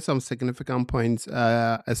made some significant points,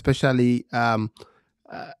 especially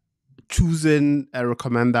choosing a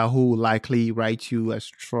recommender who will likely write you a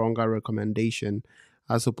stronger recommendation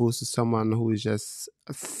as opposed to someone who is just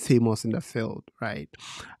famous in the field, right?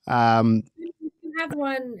 If you have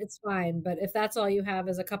one, it's fine. But if that's all you have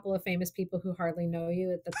is a couple of famous people who hardly know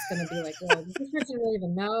you, that's going to be like, well, does this person really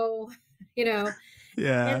even know? Yeah.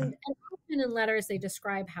 And often in letters, they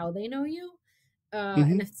describe how they know you.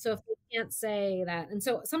 Mm-hmm. And so if they can't say that, and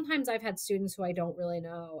so sometimes I've had students who I don't really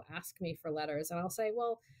know ask me for letters, and I'll say,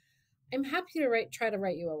 well, I'm happy to try to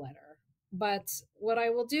write you a letter. But what I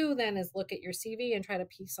will do then is look at your CV and try to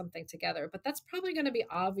piece something together. But that's probably going to be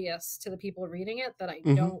obvious to the people reading it that I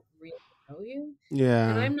don't really know you. Yeah.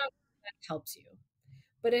 And I'm not sure that helps you.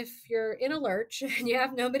 But if you're in a lurch and you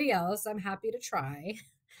have nobody else, I'm happy to try.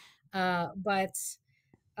 But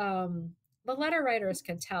the letter writers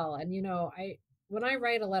can tell. And, when I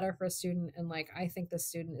write a letter for a student and I think the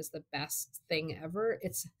student is the best thing ever,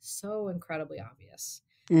 it's so incredibly obvious.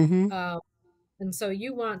 And so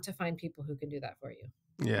you want to find people who can do that for you.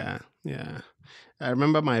 Yeah. I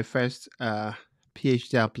remember my first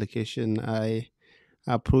PhD application. I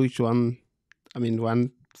approached one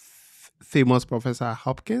famous professor at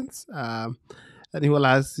Hopkins, and he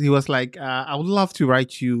was like, I would love to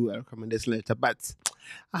write you a recommendation letter, but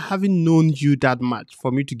I haven't known you that much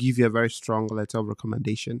for me to give you a very strong letter of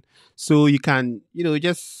recommendation. So you can,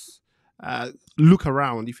 just look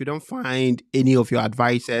around. If you don't find any of your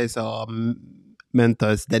advisors or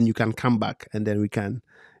mentors, then you can come back and then we can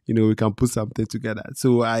put something together.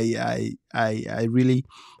 So I really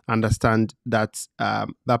understand that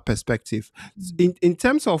that perspective. In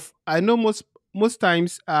terms of, I know most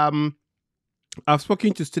times I've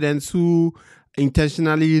spoken to students who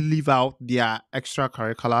intentionally leave out their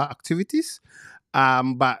extracurricular activities,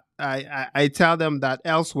 but I tell them that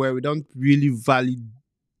elsewhere we don't really value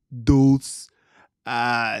those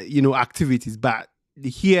activities, but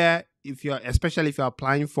here, especially if you're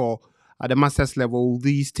applying for at the master's level,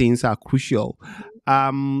 these things are crucial.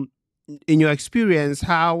 In your experience,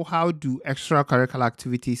 how do extracurricular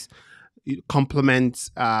activities complement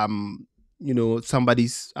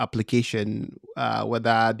somebody's application,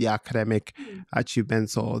 whether the academic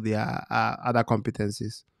achievements or their other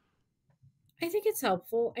competencies? I think it's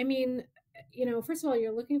helpful. I mean, first of all,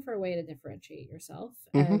 you're looking for a way to differentiate yourself,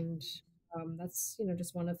 and that's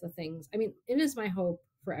just one of the things. I mean, it is my hope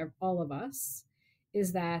for all of us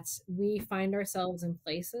is that we find ourselves in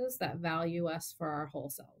places that value us for our whole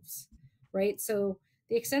selves, right? So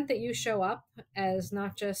the extent that you show up as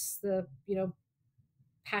not just the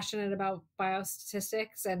passionate about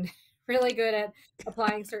biostatistics and really good at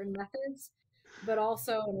applying certain methods, but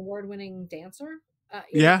also an award-winning dancer.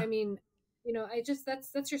 I mean,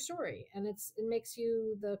 that's your story, and it makes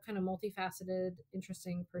you the kind of multifaceted,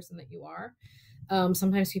 interesting person that you are.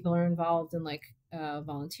 Sometimes people are involved in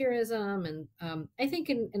volunteerism, and I think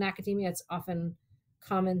in academia it's often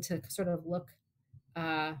common to sort of look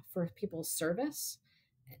for people's service.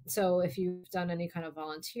 So if you've done any kind of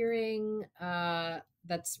volunteering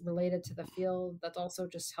that's related to the field, that also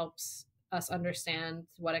just helps us understand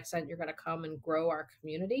to what extent you're going to come and grow our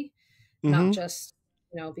community, not just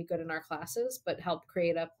be good in our classes, but help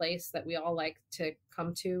create a place that we all like to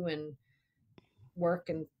come to and work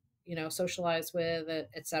and socialize with,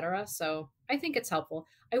 etc. So I think it's helpful.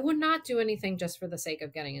 I would not do anything just for the sake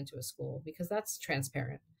of getting into a school, because that's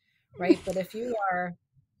transparent, right? But if you are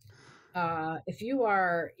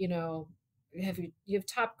you have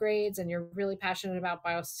top grades and you're really passionate about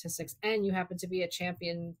biostatistics and you happen to be a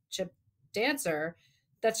championship dancer,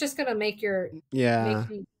 that's just going to make Yeah.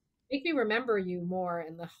 make me remember you more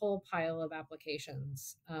in the whole pile of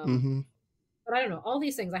applications. Mm-hmm. But I don't know, all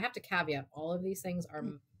these things, I have to caveat, all of these things are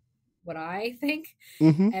what I think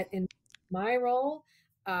Mm-hmm. in my role.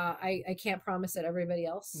 I can't promise that everybody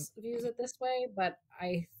else views it this way, but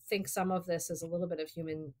I think some of this is a little bit of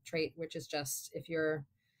human trait, which is just, if you're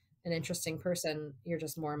an interesting person, you're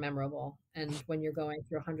just more memorable. And when you're going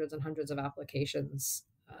through hundreds and hundreds of applications,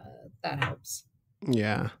 that helps.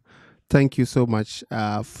 Yeah. Thank you so much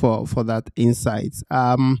for that insight.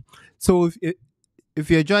 So if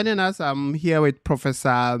you're joining us, I'm here with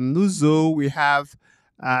Professor Nuzzo. We have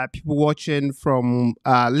people watching from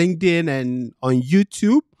LinkedIn and on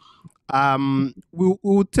YouTube.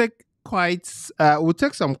 We'll take we'll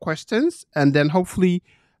take some questions, and then hopefully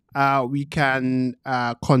we can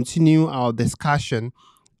continue our discussion.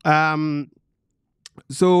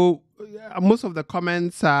 So most of the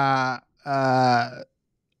comments are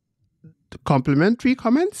complimentary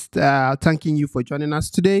comments, thanking you for joining us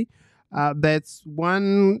today. That's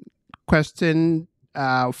one question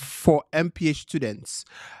for MPH students.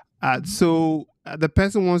 So the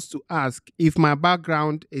person wants to ask, if my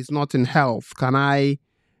background is not in health, can I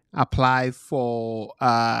apply for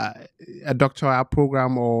a doctoral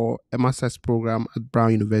program or a master's program at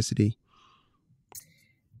Brown University?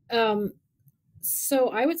 So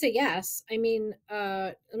I would say yes. I mean,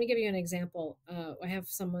 let me give you an example. I have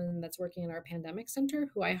someone that's working in our pandemic center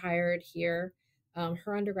who I hired here.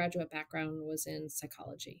 Her undergraduate background was in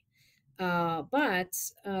psychology. But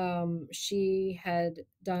she had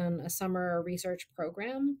done a summer research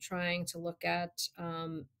program trying to look at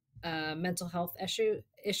mental health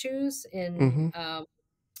issues in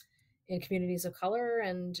communities of color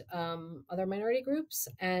and other minority groups.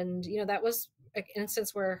 And, that was an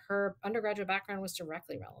instance where her undergraduate background was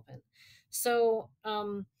directly relevant. So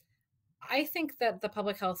I think that the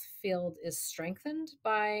public health field is strengthened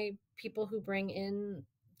by people who bring in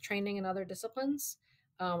training in other disciplines.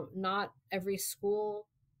 Not every school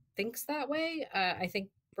thinks that way. I think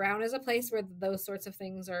Brown is a place where those sorts of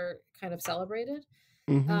things are kind of celebrated.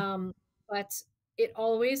 But it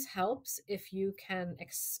always helps if you can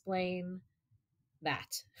explain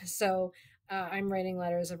that. So I'm writing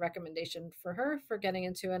letters of recommendation for her for getting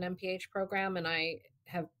into an MPH program, and I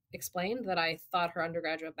have explained that I thought her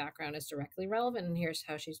undergraduate background is directly relevant, and here's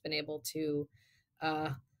how she's been able to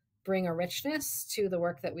bring a richness to the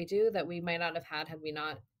work that we do that we might not have had we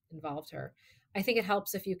not involved her. I think it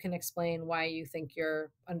helps if you can explain why you think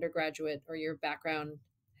your undergraduate or your background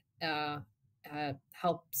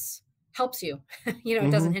helps you.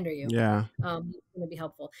 It doesn't hinder you. Yeah. It's going to be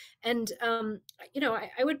helpful. And I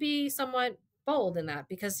would be somewhat bold in that,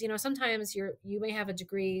 because sometimes you may have a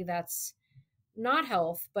degree that's not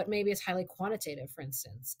health, but maybe it's highly quantitative, for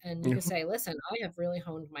instance. And you could say, listen, I have really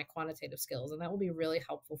honed my quantitative skills, and that will be really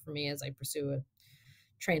helpful for me as I pursue a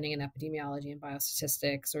training in epidemiology and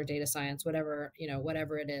biostatistics or data science, whatever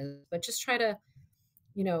it is. But just try to,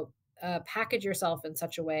 package yourself in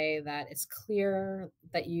such a way that it's clear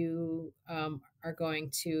that you are going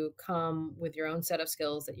to come with your own set of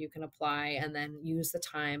skills that you can apply, and then use the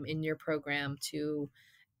time in your program to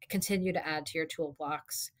continue to add to your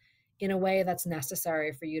toolbox in a way that's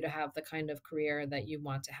necessary for you to have the kind of career that you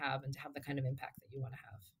want to have and to have the kind of impact that you want to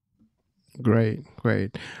have.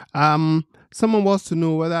 Great. Someone wants to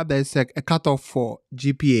know whether there's a cutoff for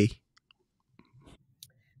GPA.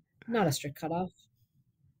 Not a strict cutoff.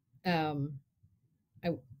 I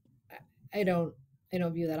don't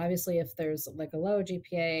view that. Obviously, if there's like a low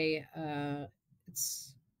GPA,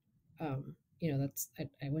 it's that's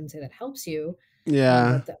I wouldn't say that helps you.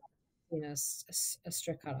 Yeah. But a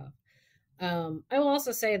strict cutoff. I will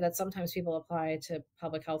also say that sometimes people apply to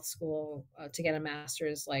public health school to get a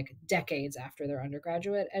master's like decades after their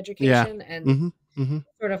undergraduate education, and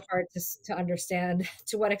sort of hard to understand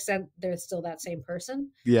to what extent they're still that same person.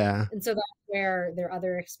 Yeah. And so that's where their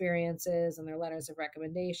other experiences and their letters of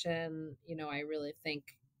recommendation, I really think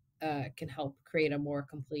can help create a more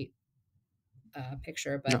complete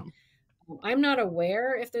picture. But I'm not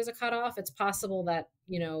aware if there's a cutoff. It's possible that,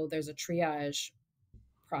 there's a triage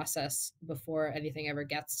process before anything ever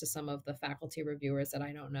gets to some of the faculty reviewers that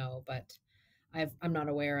I don't know. But I'm not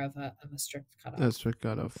aware of a strict cutoff. A strict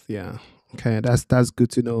cutoff, yeah. Okay, that's good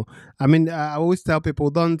to know. I mean, I always tell people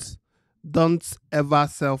don't ever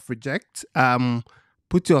self-reject.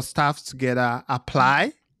 Put your staffs together,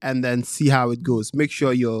 apply, and then see how it goes. Make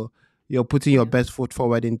sure you're putting your best foot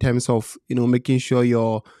forward in terms of, making sure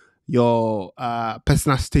your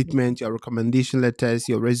personal statement, your recommendation letters,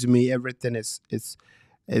 your resume, everything is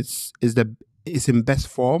in best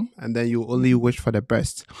form, and then you only wish for the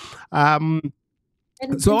best.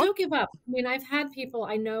 And don't give up. I mean, I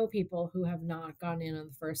know people who have not gone in on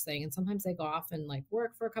the first thing, and sometimes they go off and like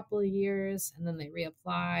work for a couple of years and then they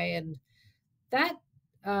reapply, and that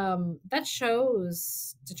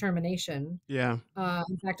shows determination. Yeah.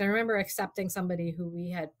 In fact, I remember accepting somebody who we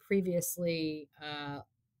had previously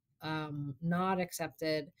not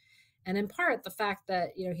accepted, and in part the fact that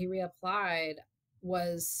he reapplied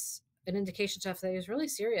was an indication to us that he was really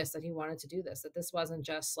serious, that he wanted to do this, that this wasn't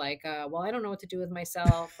just like, well, I don't know what to do with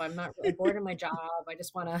myself. I'm bored of my job. I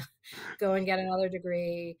just want to go and get another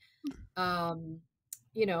degree. It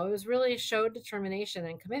was really showed determination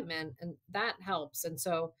and commitment, and that helps. And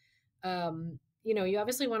so, you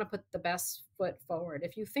obviously want to put the best foot forward.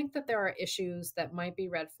 If you think that there are issues that might be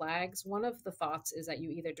red flags, one of the thoughts is that you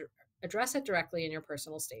either address it directly in your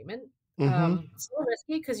personal statement. It's a little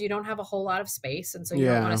risky because you don't have a whole lot of space, and so you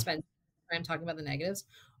don't want to spend time talking about the negatives,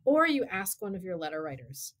 or you ask one of your letter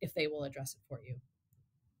writers if they will address it for you.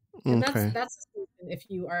 And that's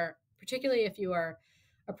particularly if you are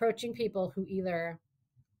approaching people who either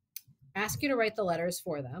ask you to write the letters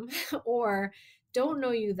for them or don't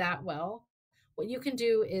know you that well. What you can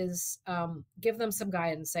do is give them some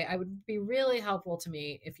guidance. Say, I would be really helpful to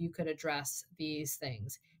me if you could address these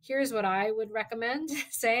things. Here's what I would recommend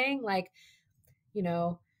saying, like, you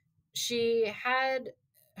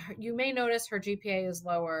may notice her GPA is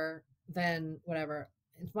lower than whatever.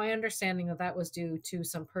 It's my understanding that was due to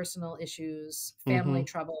some personal issues, family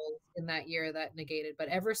trouble in that year that negated. But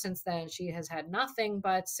ever since then, she has had nothing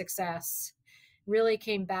but success, really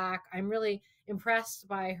came back. I'm really impressed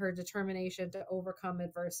by her determination to overcome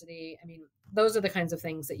adversity. I mean, those are the kinds of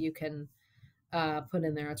things that you can put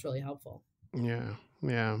in there. It's really helpful. Yeah.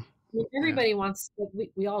 I mean, everybody wants,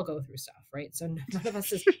 we all go through stuff, right? So none of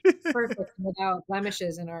us is perfect without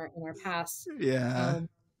blemishes in our past. Yeah.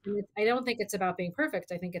 I don't think it's about being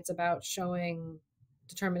perfect. I think it's about showing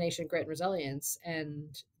determination, grit, and resilience,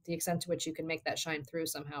 and the extent to which you can make that shine through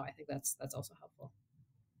somehow. I think that's also helpful.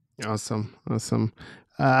 Awesome.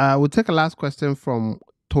 We'll take a last question from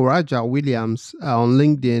Toraja Williams on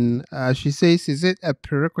LinkedIn. She says, is it a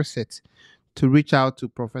prerequisite to reach out to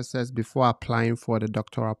professors before applying for the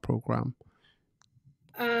doctoral program?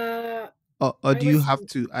 Or do you have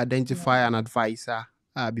to identify an advisor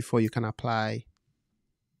before you can apply?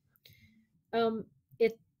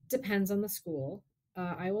 It depends on the school.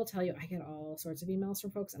 I will tell you, I get all sorts of emails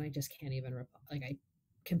from folks and I just can't even reply. Like, I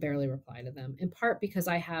can barely reply to them, in part because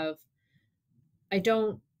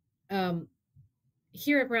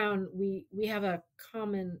here at Brown, we have a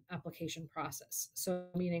common application process. So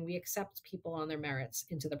meaning we accept people on their merits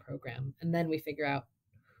into the program, and then we figure out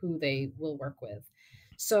who they will work with.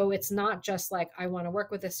 So it's not just like, I want to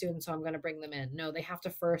work with a student, so I'm going to bring them in. No, they have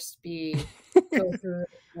to first go through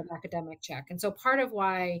an academic check. And so part of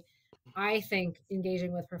why I think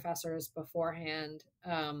engaging with professors beforehand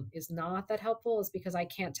is not that helpful is because I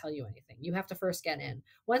can't tell you anything. You have to first get in.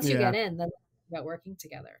 Once you get in, then it's about working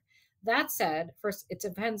together. That said, first, it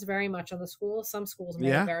depends very much on the school. Some schools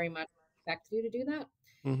may very much expect you to do that.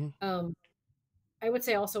 I would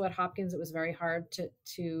say also at Hopkins, it was very hard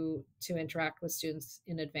to interact with students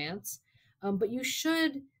in advance. But you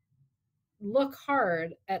should look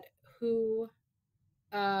hard at who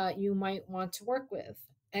you might want to work with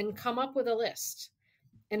and come up with a list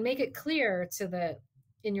and make it clear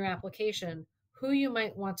in your application who you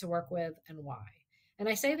might want to work with and why. And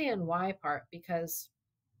I say the and why part because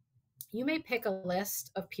you may pick a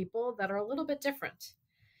list of people that are a little bit different.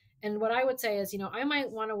 And what I would say is, I might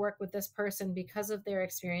want to work with this person because of their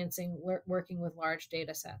experiencing working with large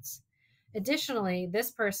data sets. Additionally,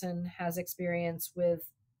 this person has experience with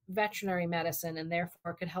veterinary medicine and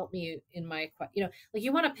therefore could help me in my,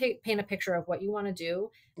 you want to paint a picture of what you want to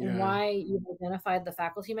do and why you've identified the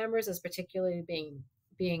faculty members as particularly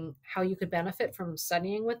being how you could benefit from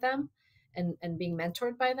studying with them and being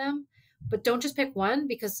mentored by them. But don't just pick one,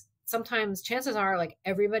 because sometimes chances are like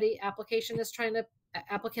applicant is trying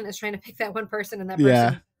to pick that one person, and that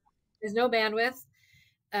person there's no bandwidth.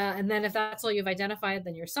 And then if that's all you've identified,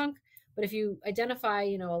 then you're sunk. But if you identify,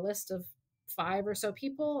 a list of 5 or so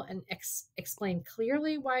people and explain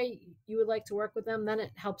clearly why you would like to work with them, then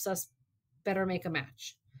it helps us better make a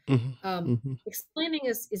match. Explaining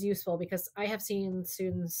is useful because I have seen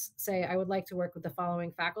students say, I would like to work with the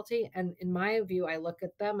following faculty. And in my view, I look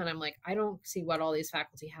at them and I'm like, I don't see what all these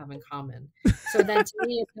faculty have in common. So then to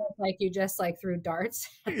me, it feels like you just like threw darts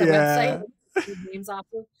at the website. Names off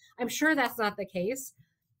of. I'm sure that's not the case,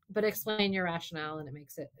 but explain your rationale and it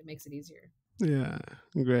makes it easier. Yeah,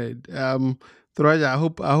 great. Thuraja, I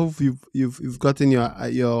hope you've gotten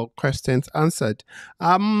your questions answered. So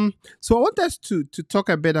I want us to talk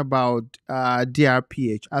a bit about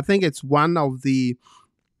DrPH. I think it's one of the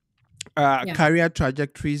career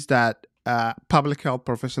trajectories that public health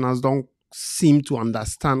professionals don't seem to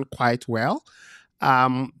understand quite well.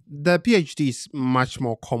 The PhD is much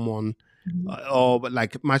more common, or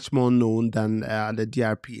like much more known than the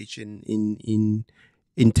DrPH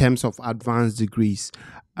in terms of advanced degrees.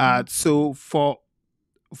 So for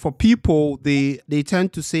people, they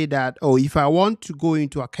tend to say that, oh, if I want to go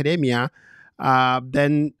into academia,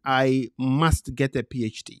 then I must get a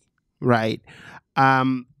PhD, right?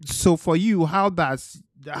 So for you, how has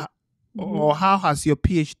your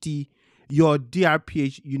PhD, your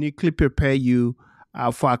DrPH, uniquely prepare you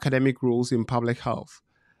for academic roles in public health?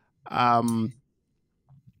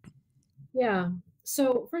 Yeah.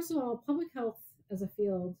 So first of all, public health as a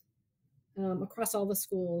field, across all the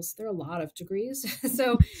schools, there are a lot of degrees.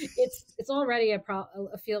 So it's already a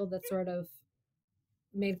field that's sort of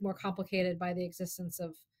made more complicated by the existence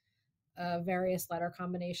of various letter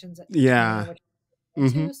combinations. So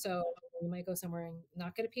you might go somewhere and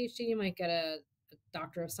not get a PhD. You might get a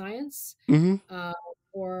Doctor of Science,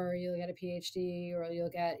 or you'll get a PhD, or you'll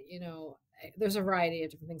get, there's a variety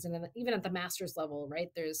of different things. And even at the master's level,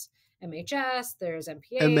 right? There's MHS, there's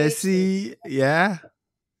MPH, MSc,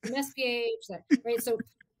 MSPH, right? So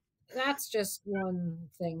that's just one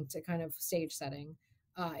thing to kind of stage setting.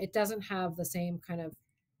 It doesn't have the same kind of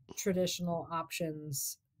traditional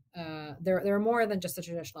options. There are more than just the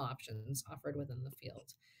traditional options offered within the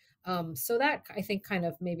field. So that, I think, kind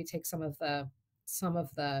of maybe takes some of the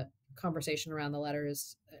conversation around the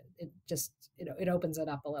letters. It opens it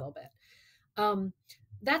up a little bit.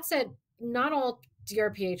 That said, not all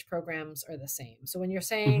DrPH programs are the same. So when you're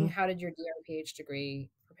saying, how did your DrPH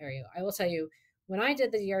degree prepare you? I will tell you, when I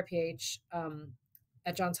did the DrPH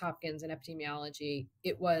at Johns Hopkins in epidemiology,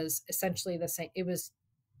 it was essentially the same. It was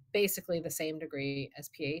basically the same degree as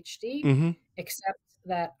PhD, except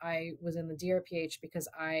that I was in the DrPH because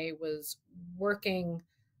I was working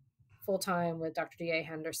full-time with Dr. D.A.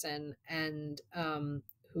 Henderson, and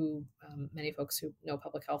who many folks who know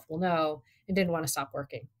public health will know, and didn't want to stop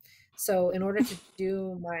working. So in order to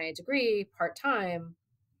do my degree part-time,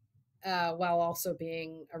 while also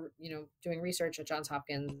being, doing research at Johns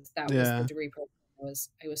Hopkins, that was the degree program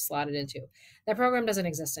I was slotted into. That program doesn't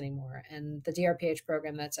exist anymore, and the DrPH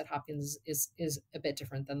program that's at Hopkins is a bit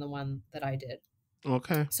different than the one that I did.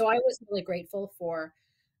 Okay. So I was really grateful for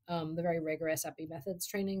the very rigorous epi methods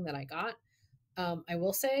training that I got. I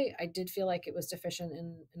will say I did feel like it was deficient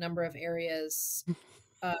in a number of areas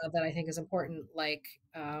that I think is important, like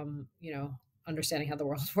understanding how the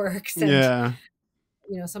world works, and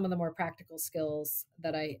some of the more practical skills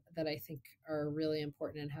that I think are really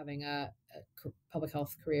important in having a public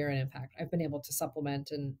health career and impact. I've been able to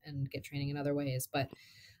supplement and get training in other ways. But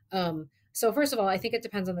so first of all, I think it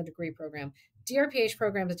depends on the degree program. DrPH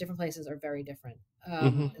programs at different places are very different.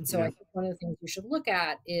 And so I think one of the things you should look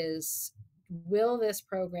at is, will this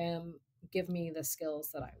program give me the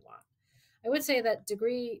skills that I want? I would say that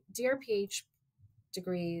DrPH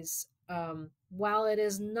degrees, while it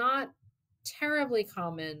is not terribly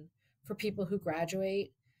common for people who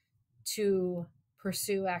graduate to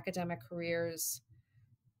pursue academic careers,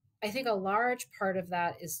 I think a large part of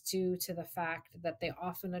that is due to the fact that they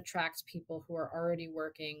often attract people who are already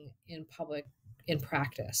working in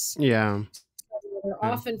practice. Yeah. So there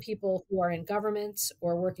are often people who are in government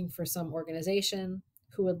or working for some organization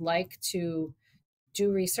who would like to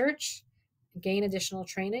do research, gain additional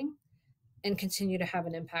training, and continue to have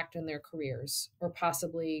an impact in their careers, or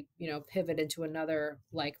possibly, pivot into another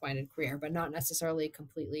like-minded career, but not necessarily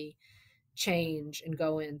completely change and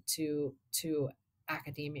go into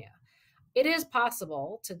academia. It is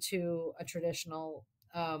possible to do a traditional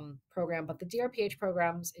program, but the DrPH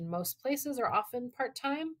programs in most places are often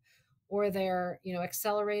part-time, or they're,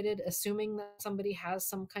 accelerated, assuming that somebody has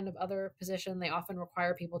some kind of other position. They often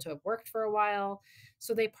require people to have worked for a while.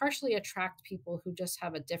 So they partially attract people who just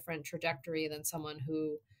have a different trajectory than someone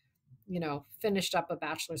who, finished up a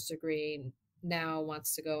bachelor's degree, now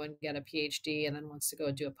wants to go and get a PhD, and then wants to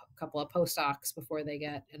go do a couple of postdocs before they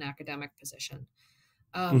get an academic position.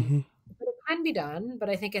 But it can be done, but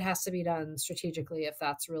I think it has to be done strategically if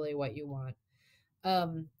that's really what you want.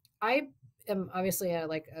 I am obviously a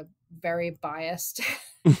very biased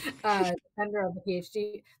defender of the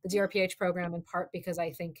PhD, the DrPH program, in part because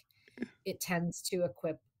I think it tends to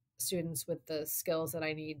equip students with the skills that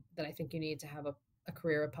I think you need to have a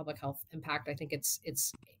career of public health impact. I think it's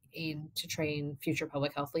aimed to train future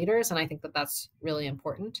public health leaders, and I think that that's really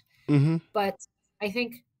important. Mm-hmm. But I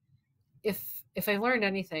think if I learned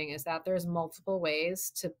anything is that there's multiple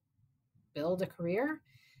ways to build a career,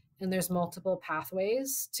 and there's multiple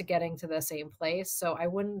pathways to getting to the same place. So I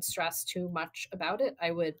wouldn't stress too much about it.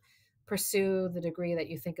 I would pursue the degree that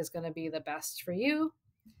you think is going to be the best for you.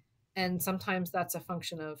 And sometimes that's a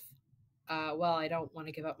function of, well, I don't want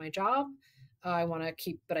to give up my job. I want to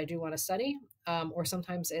keep, but I do want to study. Or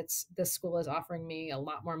sometimes it's, this school is offering me a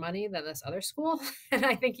lot more money than this other school. And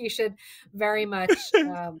I think you should very much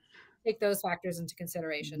take those factors into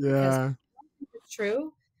consideration. Yeah. Because it's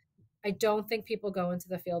true. I don't think people go into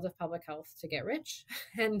the field of public health to get rich.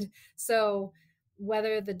 And so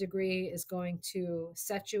whether the degree is going to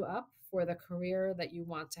set you up for the career that you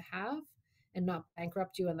want to have and not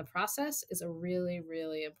bankrupt you in the process is a really,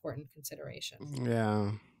 really important consideration.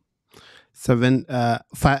 Yeah.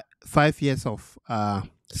 5 years of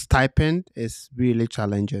stipend is really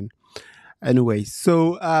challenging. Anyway,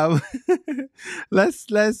 so let's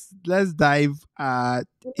dive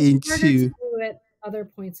into at other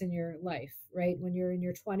points in your life, right? When you're in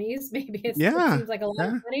your 20s, maybe it seems like a lot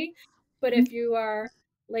of money, but if you are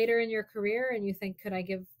later in your career and you think, could I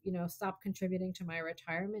stop contributing to my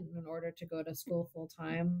retirement in order to go to school full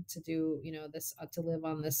time to do, this, to live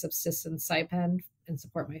on this subsistence stipend and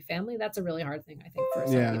support my family? That's a really hard thing, I think, for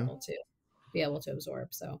some people to be able to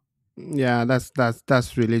absorb. So yeah,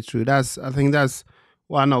 that's really true. I think that's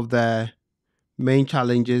one of the main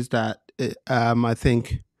challenges that I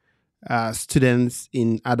think students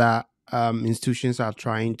in other institutions are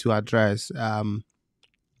trying to address.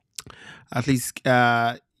 At least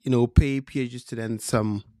pay PhD students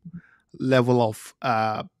some level of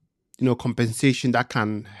compensation that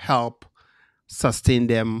can help sustain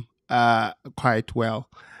them quite well.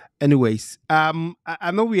 Anyways,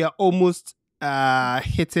 I know we are almost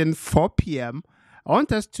hitting 4 p.m. I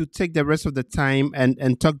want us to take the rest of the time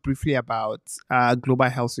and talk briefly about global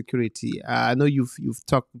health security. I know you've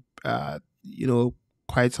talked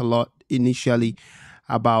quite a lot initially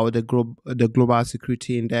about the global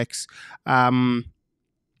security index, and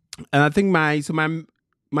I think my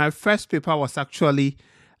first paper was actually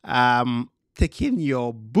taking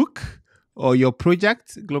your book or your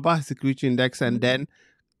project, Global Security Index, and then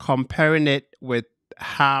comparing it with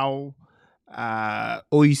how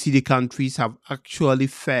OECD countries have actually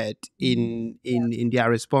fared in their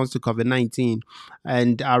response to COVID-19,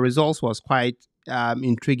 and our results was quite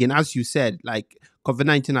intriguing. As you said, like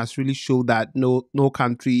COVID-19 has really showed that no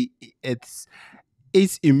country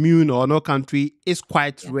is immune, or no country is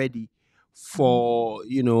quite ready for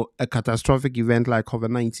a catastrophic event like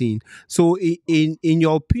COVID-19. So in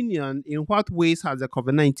your opinion, in what ways has the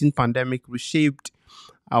COVID-19 pandemic reshaped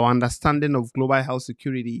our understanding of global health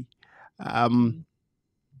security?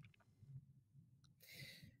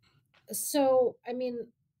 So, I mean,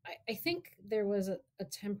 I think there was a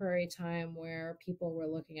temporary time where people were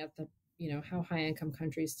looking at how high income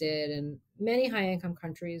countries did, and many high income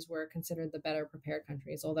countries were considered the better prepared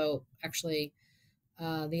countries, although actually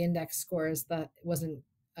the index scores that wasn't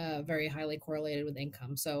very highly correlated with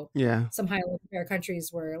income. So some highly prepared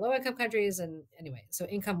countries were low income countries, and anyway, so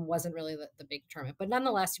income wasn't really the big determinant. But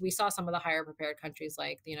nonetheless, we saw some of the higher prepared countries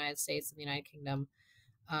like the United States and the United Kingdom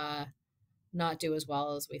not do as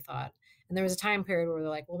well as we thought. And there was a time period where they're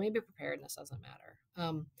like, well, maybe preparedness doesn't matter.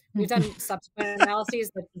 We've done subsequent analyses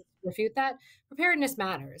that refute that. Preparedness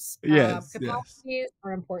matters. Capacities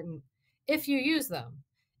are important if you use them,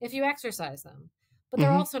 if you exercise them, but they're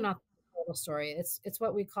also not the total story. It's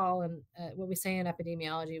what we call, and what we say in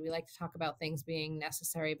epidemiology, we like to talk about things being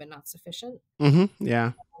necessary but not sufficient.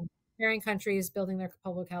 Preparing countries, building their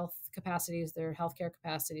public health capacities, their healthcare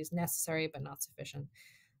capacities, necessary but not sufficient.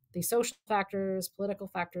 The social factors, political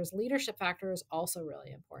factors, leadership factors, also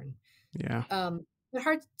really important. But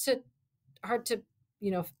hard to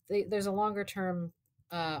there's a longer term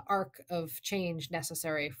arc of change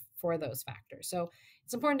necessary for those factors. So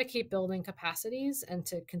it's important to keep building capacities and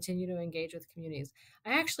to continue to engage with communities.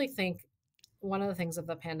 I actually think one of the things that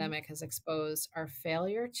the pandemic has exposed our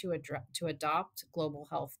failure to adopt global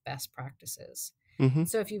health best practices.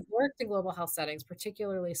 So if you've worked in global health settings,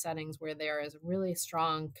 particularly settings where there is really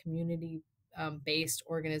strong community-based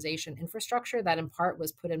organization infrastructure that in part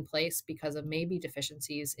was put in place because of maybe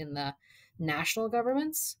deficiencies in the national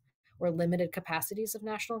governments or limited capacities of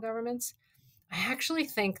national governments, I actually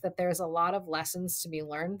think that there's a lot of lessons to be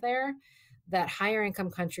learned there that higher income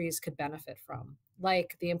countries could benefit from,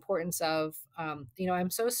 like the importance of, I'm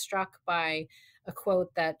so struck by a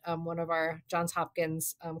quote that one of our Johns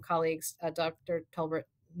Hopkins colleagues, Dr. Tolbert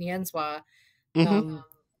Nienzwa,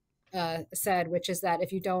 Mm-hmm. said, which is that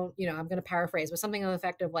if you don't, I'm going to paraphrase, but something on the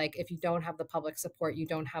effect of like, if you don't have the public support, you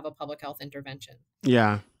don't have a public health intervention.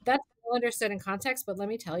 Yeah. That's well understood in context, but let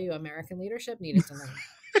me tell you, American leadership needed to learn.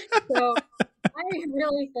 So I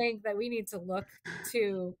really think that we need to look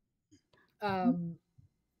to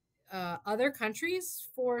other countries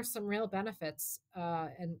for some real benefits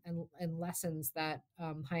and lessons that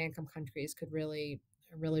high income countries could really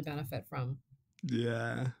benefit from.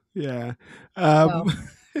 Yeah. Yeah. So,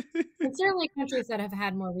 and certainly countries that have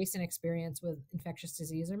had more recent experience with infectious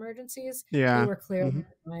disease emergencies, they Yeah. were clearly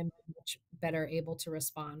much better able to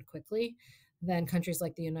respond quickly than countries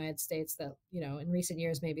like the United States that, in recent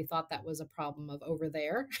years maybe thought that was a problem of over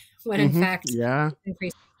there, when in fact, Yeah. it's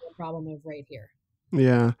increasingly a problem of right here.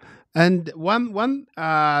 Yeah, and one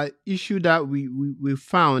issue that we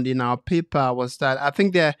found in our paper was that I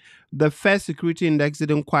think the first security index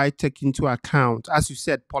didn't quite take into account, as you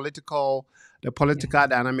said, the political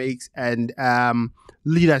dynamics and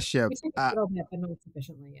leadership. We take a little bit, but not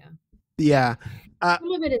sufficiently. Yeah.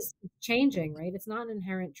 Some of it is changing, right? It's not an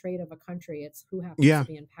inherent trait of a country. It's who happens Yeah. to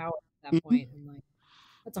be in power at that point, and like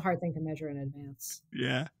that's a hard thing to measure in advance.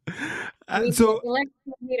 Yeah. So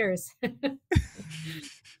election leaders.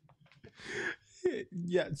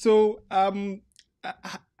 Yeah. So and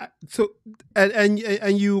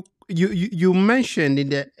you mentioned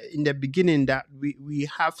in the beginning that we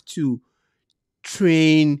have to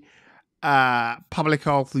train public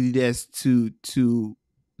health leaders to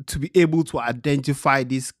be able to identify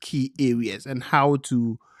these key areas and how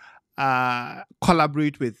to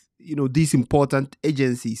collaborate with these important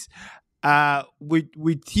agencies.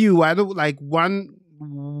 With you, I know like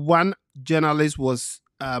one journalist was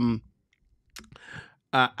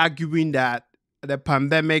arguing that the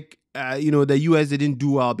pandemic, the US didn't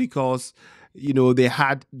do well because they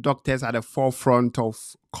had doctors at the forefront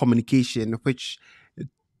of communication, which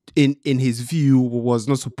in his view was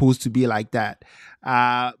not supposed to be like that.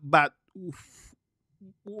 But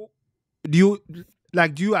do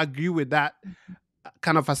you agree with that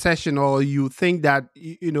kind of assertion, or you think that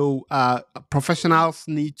professionals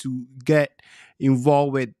need to get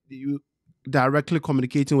involved with directly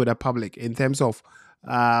communicating with the public in terms of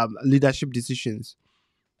leadership decisions?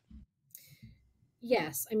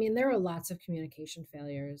 Yes, I mean there are lots of communication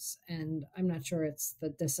failures, and I'm not sure it's the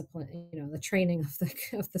discipline, the training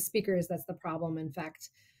of the speakers that's the problem. In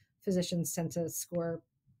fact, physicians tend to score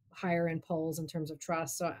higher in polls in terms of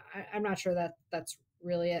trust, so I'm not sure that that's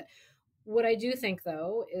really it. What I do think,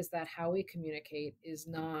 though, is that how we communicate is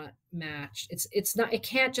not matched. It's not. It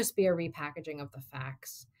can't just be a repackaging of the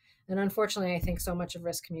facts. And unfortunately, I think so much of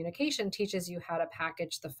risk communication teaches you how to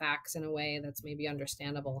package the facts in a way that's maybe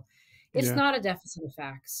understandable. It's not a deficit of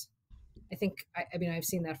facts. I think, I mean, I've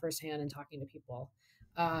seen that firsthand in talking to people.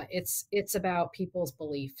 It's about people's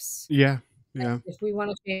beliefs. Yeah. If we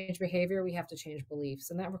want to change behavior, we have to change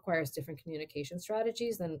beliefs. And that requires different communication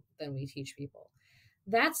strategies than we teach people.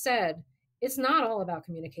 That said, it's not all about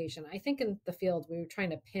communication. I think in the field, we were trying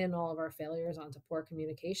to pin all of our failures onto poor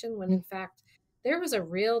communication when in fact, there was a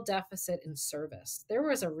real deficit in service. There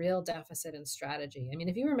was a real deficit in strategy. I mean,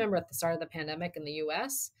 if you remember at the start of the pandemic in the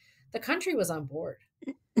US, the country was on board.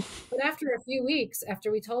 But after a few weeks,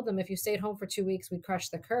 after we told them if you stayed home for 2 weeks, we'd crush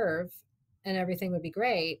the curve and everything would be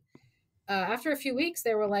great. After a few weeks,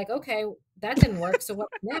 they were like, okay, that didn't work. So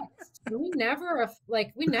what's next? And we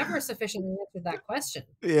never sufficiently answered that question.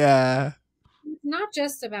 Yeah. It's not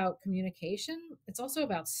just about communication. It's also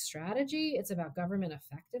about strategy. It's about government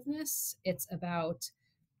effectiveness. It's about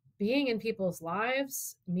being in people's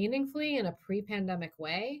lives meaningfully in a pre-pandemic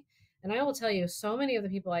way. And I will tell you, so many of the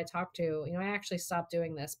people I talk to, I actually stopped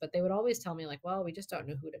doing this, but they would always tell me like, well, we just don't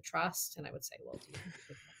know who to trust. And I would say, well, do you think you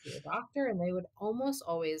could talk to your doctor? And they would almost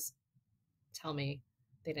always tell me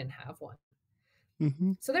they didn't have one.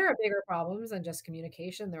 Mm-hmm. So there are bigger problems than just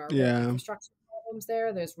communication. There are real infrastructure problems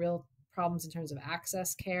there. There's real problems in terms of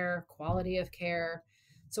access care, quality of care.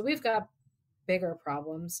 So we've got bigger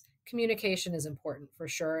problems. Communication is important for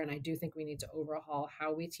sure. And I do think we need to overhaul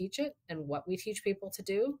how we teach it and what we teach people to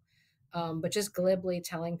do. But just glibly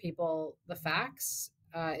telling people the facts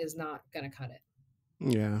is not going to cut it.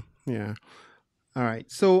 Yeah. All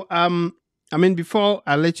right. So, I mean, before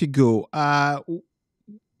I let you go,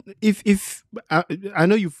 if I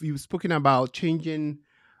know you've spoken about changing,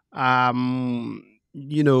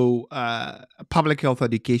 public health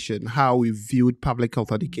education, how we viewed public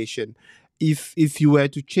health education if you were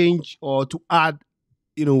to change or to add,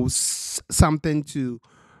 something to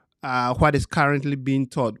what is currently being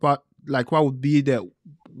taught, what would be the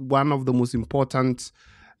one of the most important,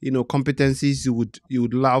 competencies you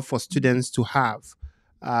would love for students to have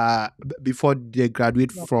before they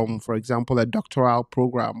graduate from, for example, a doctoral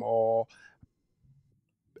program or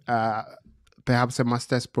perhaps a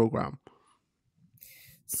master's program?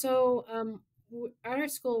 So, at our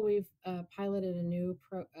school, we've piloted a new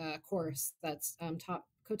course that's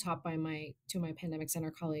co-taught by my pandemic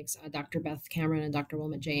center colleagues, Dr. Beth Cameron and Dr.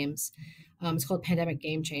 Wilmot James. It's called Pandemic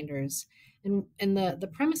Game Changers, and the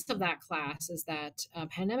premise of that class is that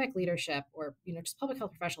pandemic leadership, or just public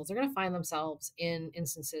health professionals, are going to find themselves in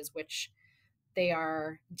instances which they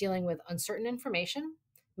are dealing with uncertain information,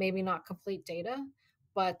 maybe not complete data,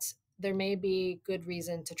 but there may be good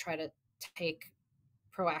reason to try to take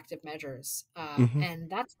proactive measures. And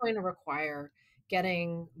that's going to require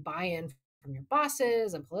getting buy-in from your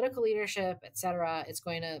bosses and political leadership, et cetera. It's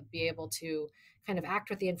going to be able to kind of act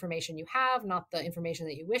with the information you have, not the information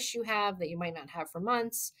that you wish you have, that you might not have for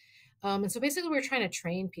months. And so basically, we're trying to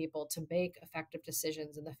train people to make effective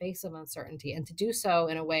decisions in the face of uncertainty, and to do so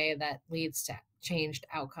in a way that leads to changed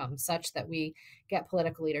outcomes, such that we get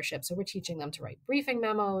political leadership. So we're teaching them to write briefing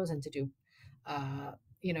memos and to do,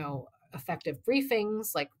 effective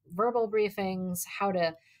briefings, like verbal briefings, how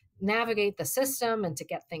to navigate the system and to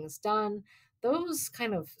get things done. Those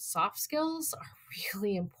kind of soft skills are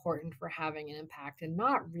really important for having an impact, and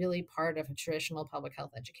not really part of a traditional public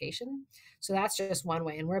health education. So that's just one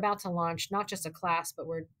way. And we're about to launch not just a class, but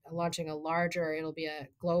we're launching it'll be a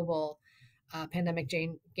global pandemic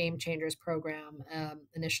game changers program.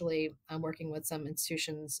 Initially, I'm working with some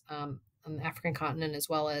institutions on the African continent, as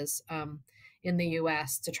well as in the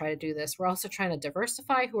US, to try to do this. We're also trying to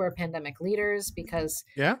diversify who are pandemic leaders, because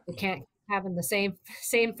we can't have the same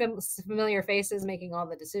familiar faces making all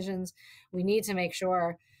the decisions. We need to make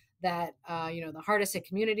sure that the hardest hit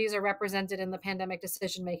communities are represented in the pandemic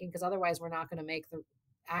decision making, because otherwise we're not going to make the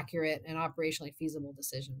accurate and operationally feasible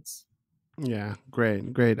decisions. Yeah, great.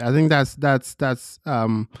 I think that's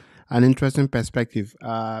an interesting perspective,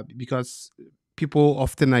 because people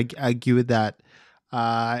often argue that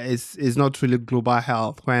it's not really global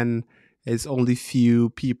health when it's only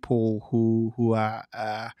few people who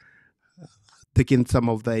are taking some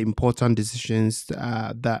of the important decisions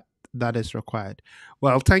that is required.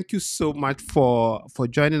 Well, thank you so much for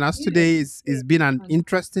joining us today. It's been an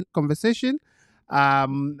interesting conversation.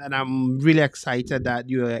 And I'm really excited that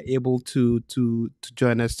you are able to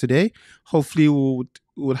join us today. Hopefully, we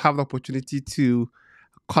would have the opportunity to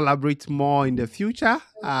collaborate more in the future.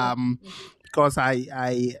 Because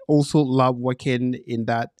I also love working in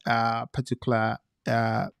that particular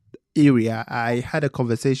area. I had a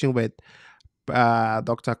conversation with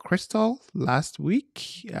Dr. Crystal last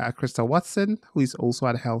week, Crystal Watson, who is also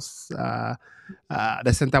at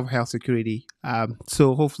the Center for Health Security.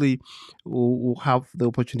 So hopefully we'll have the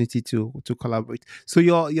opportunity to collaborate. So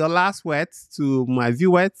your last words to my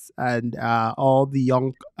viewers and all the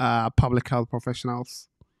young public health professionals.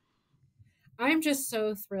 I'm just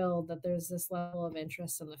so thrilled that there's this level of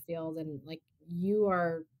interest in the field, and you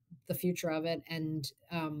are the future of it. And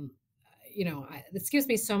this gives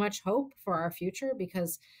me so much hope for our future,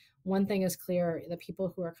 because one thing is clear: the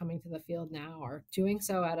people who are coming to the field now are doing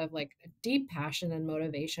so out of a deep passion and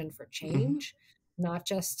motivation for change, not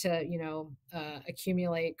just to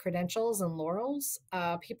accumulate credentials and laurels.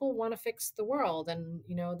 People want to fix the world, and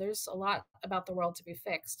there's a lot about the world to be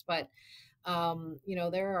fixed, but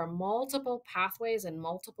there are multiple pathways and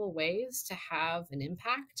multiple ways to have an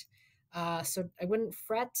impact. So I wouldn't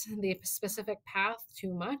fret the specific path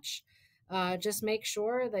too much. Just make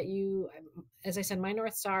sure that as I said, my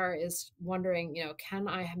North Star is wondering, can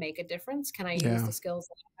I make a difference? Can I use the skills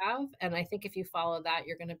that I have? And I think if you follow that,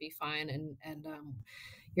 you're going to be fine. And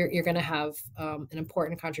you're going to have an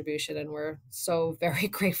important contribution. And we're so very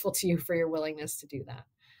grateful to you for your willingness to do that.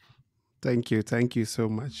 Thank you so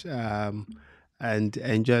much. And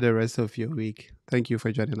enjoy the rest of your week. Thank you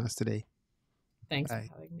for joining us today. Thanks for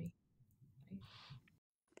having me.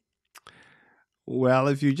 Well,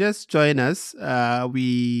 if you just join us,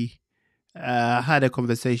 we had a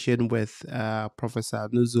conversation with Professor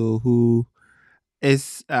Nuzzo, who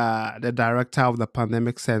is the director of the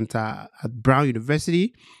Pandemic Center at Brown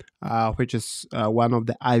University, which is one of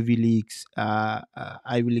the Ivy League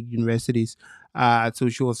universities. So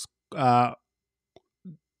she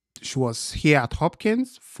was here at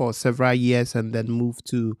Hopkins for several years and then moved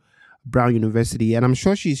to Brown University. And I'm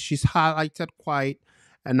sure she's highlighted quite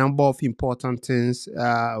a number of important things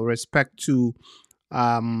with respect to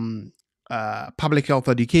public health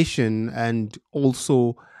education and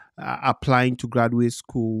also applying to graduate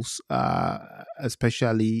schools,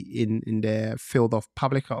 especially in the field of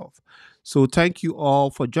public health. So thank you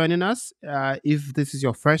all for joining us. If this is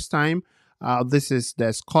your first time, this is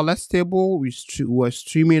the Scholars Table. We're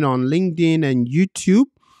streaming on LinkedIn and YouTube.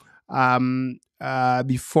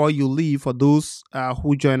 Before you leave, for those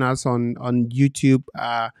who join us on YouTube,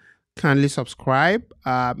 kindly subscribe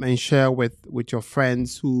and share with your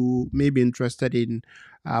friends who may be interested in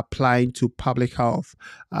applying to public health.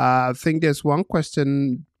 I think there's one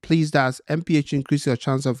question. Please, does MPH increase your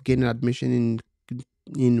chance of gaining admission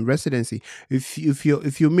in residency?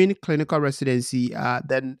 If you mean clinical residency,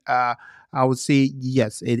 then I would say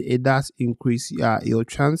yes, it does increase your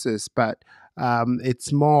chances, but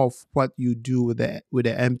it's more of what you do with the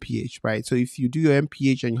MPH, right? So if you do your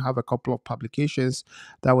MPH and you have a couple of publications,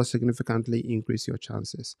 that will significantly increase your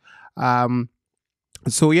chances.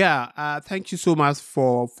 So yeah, thank you so much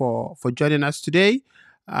for joining us today.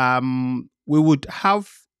 We would have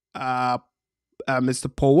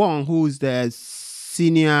Mr. Paul Wong, who is the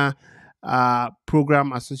senior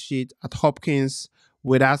program associate at Hopkins,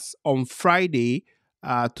 with us on Friday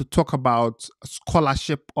to talk about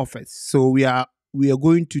scholarship offers. So we are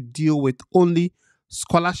going to deal with only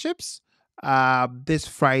scholarships this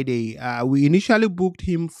Friday. We initially booked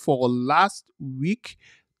him for last week,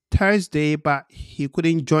 Thursday, but he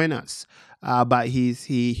couldn't join us. But he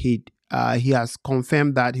has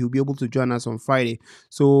confirmed that he'll be able to join us on Friday.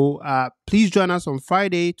 So please join us on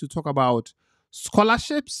Friday to talk about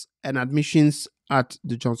scholarships and admissions at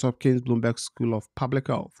the Johns Hopkins Bloomberg School of Public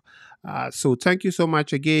Health. So thank you so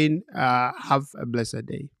much again. Have a blessed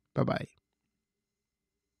day. Bye-bye.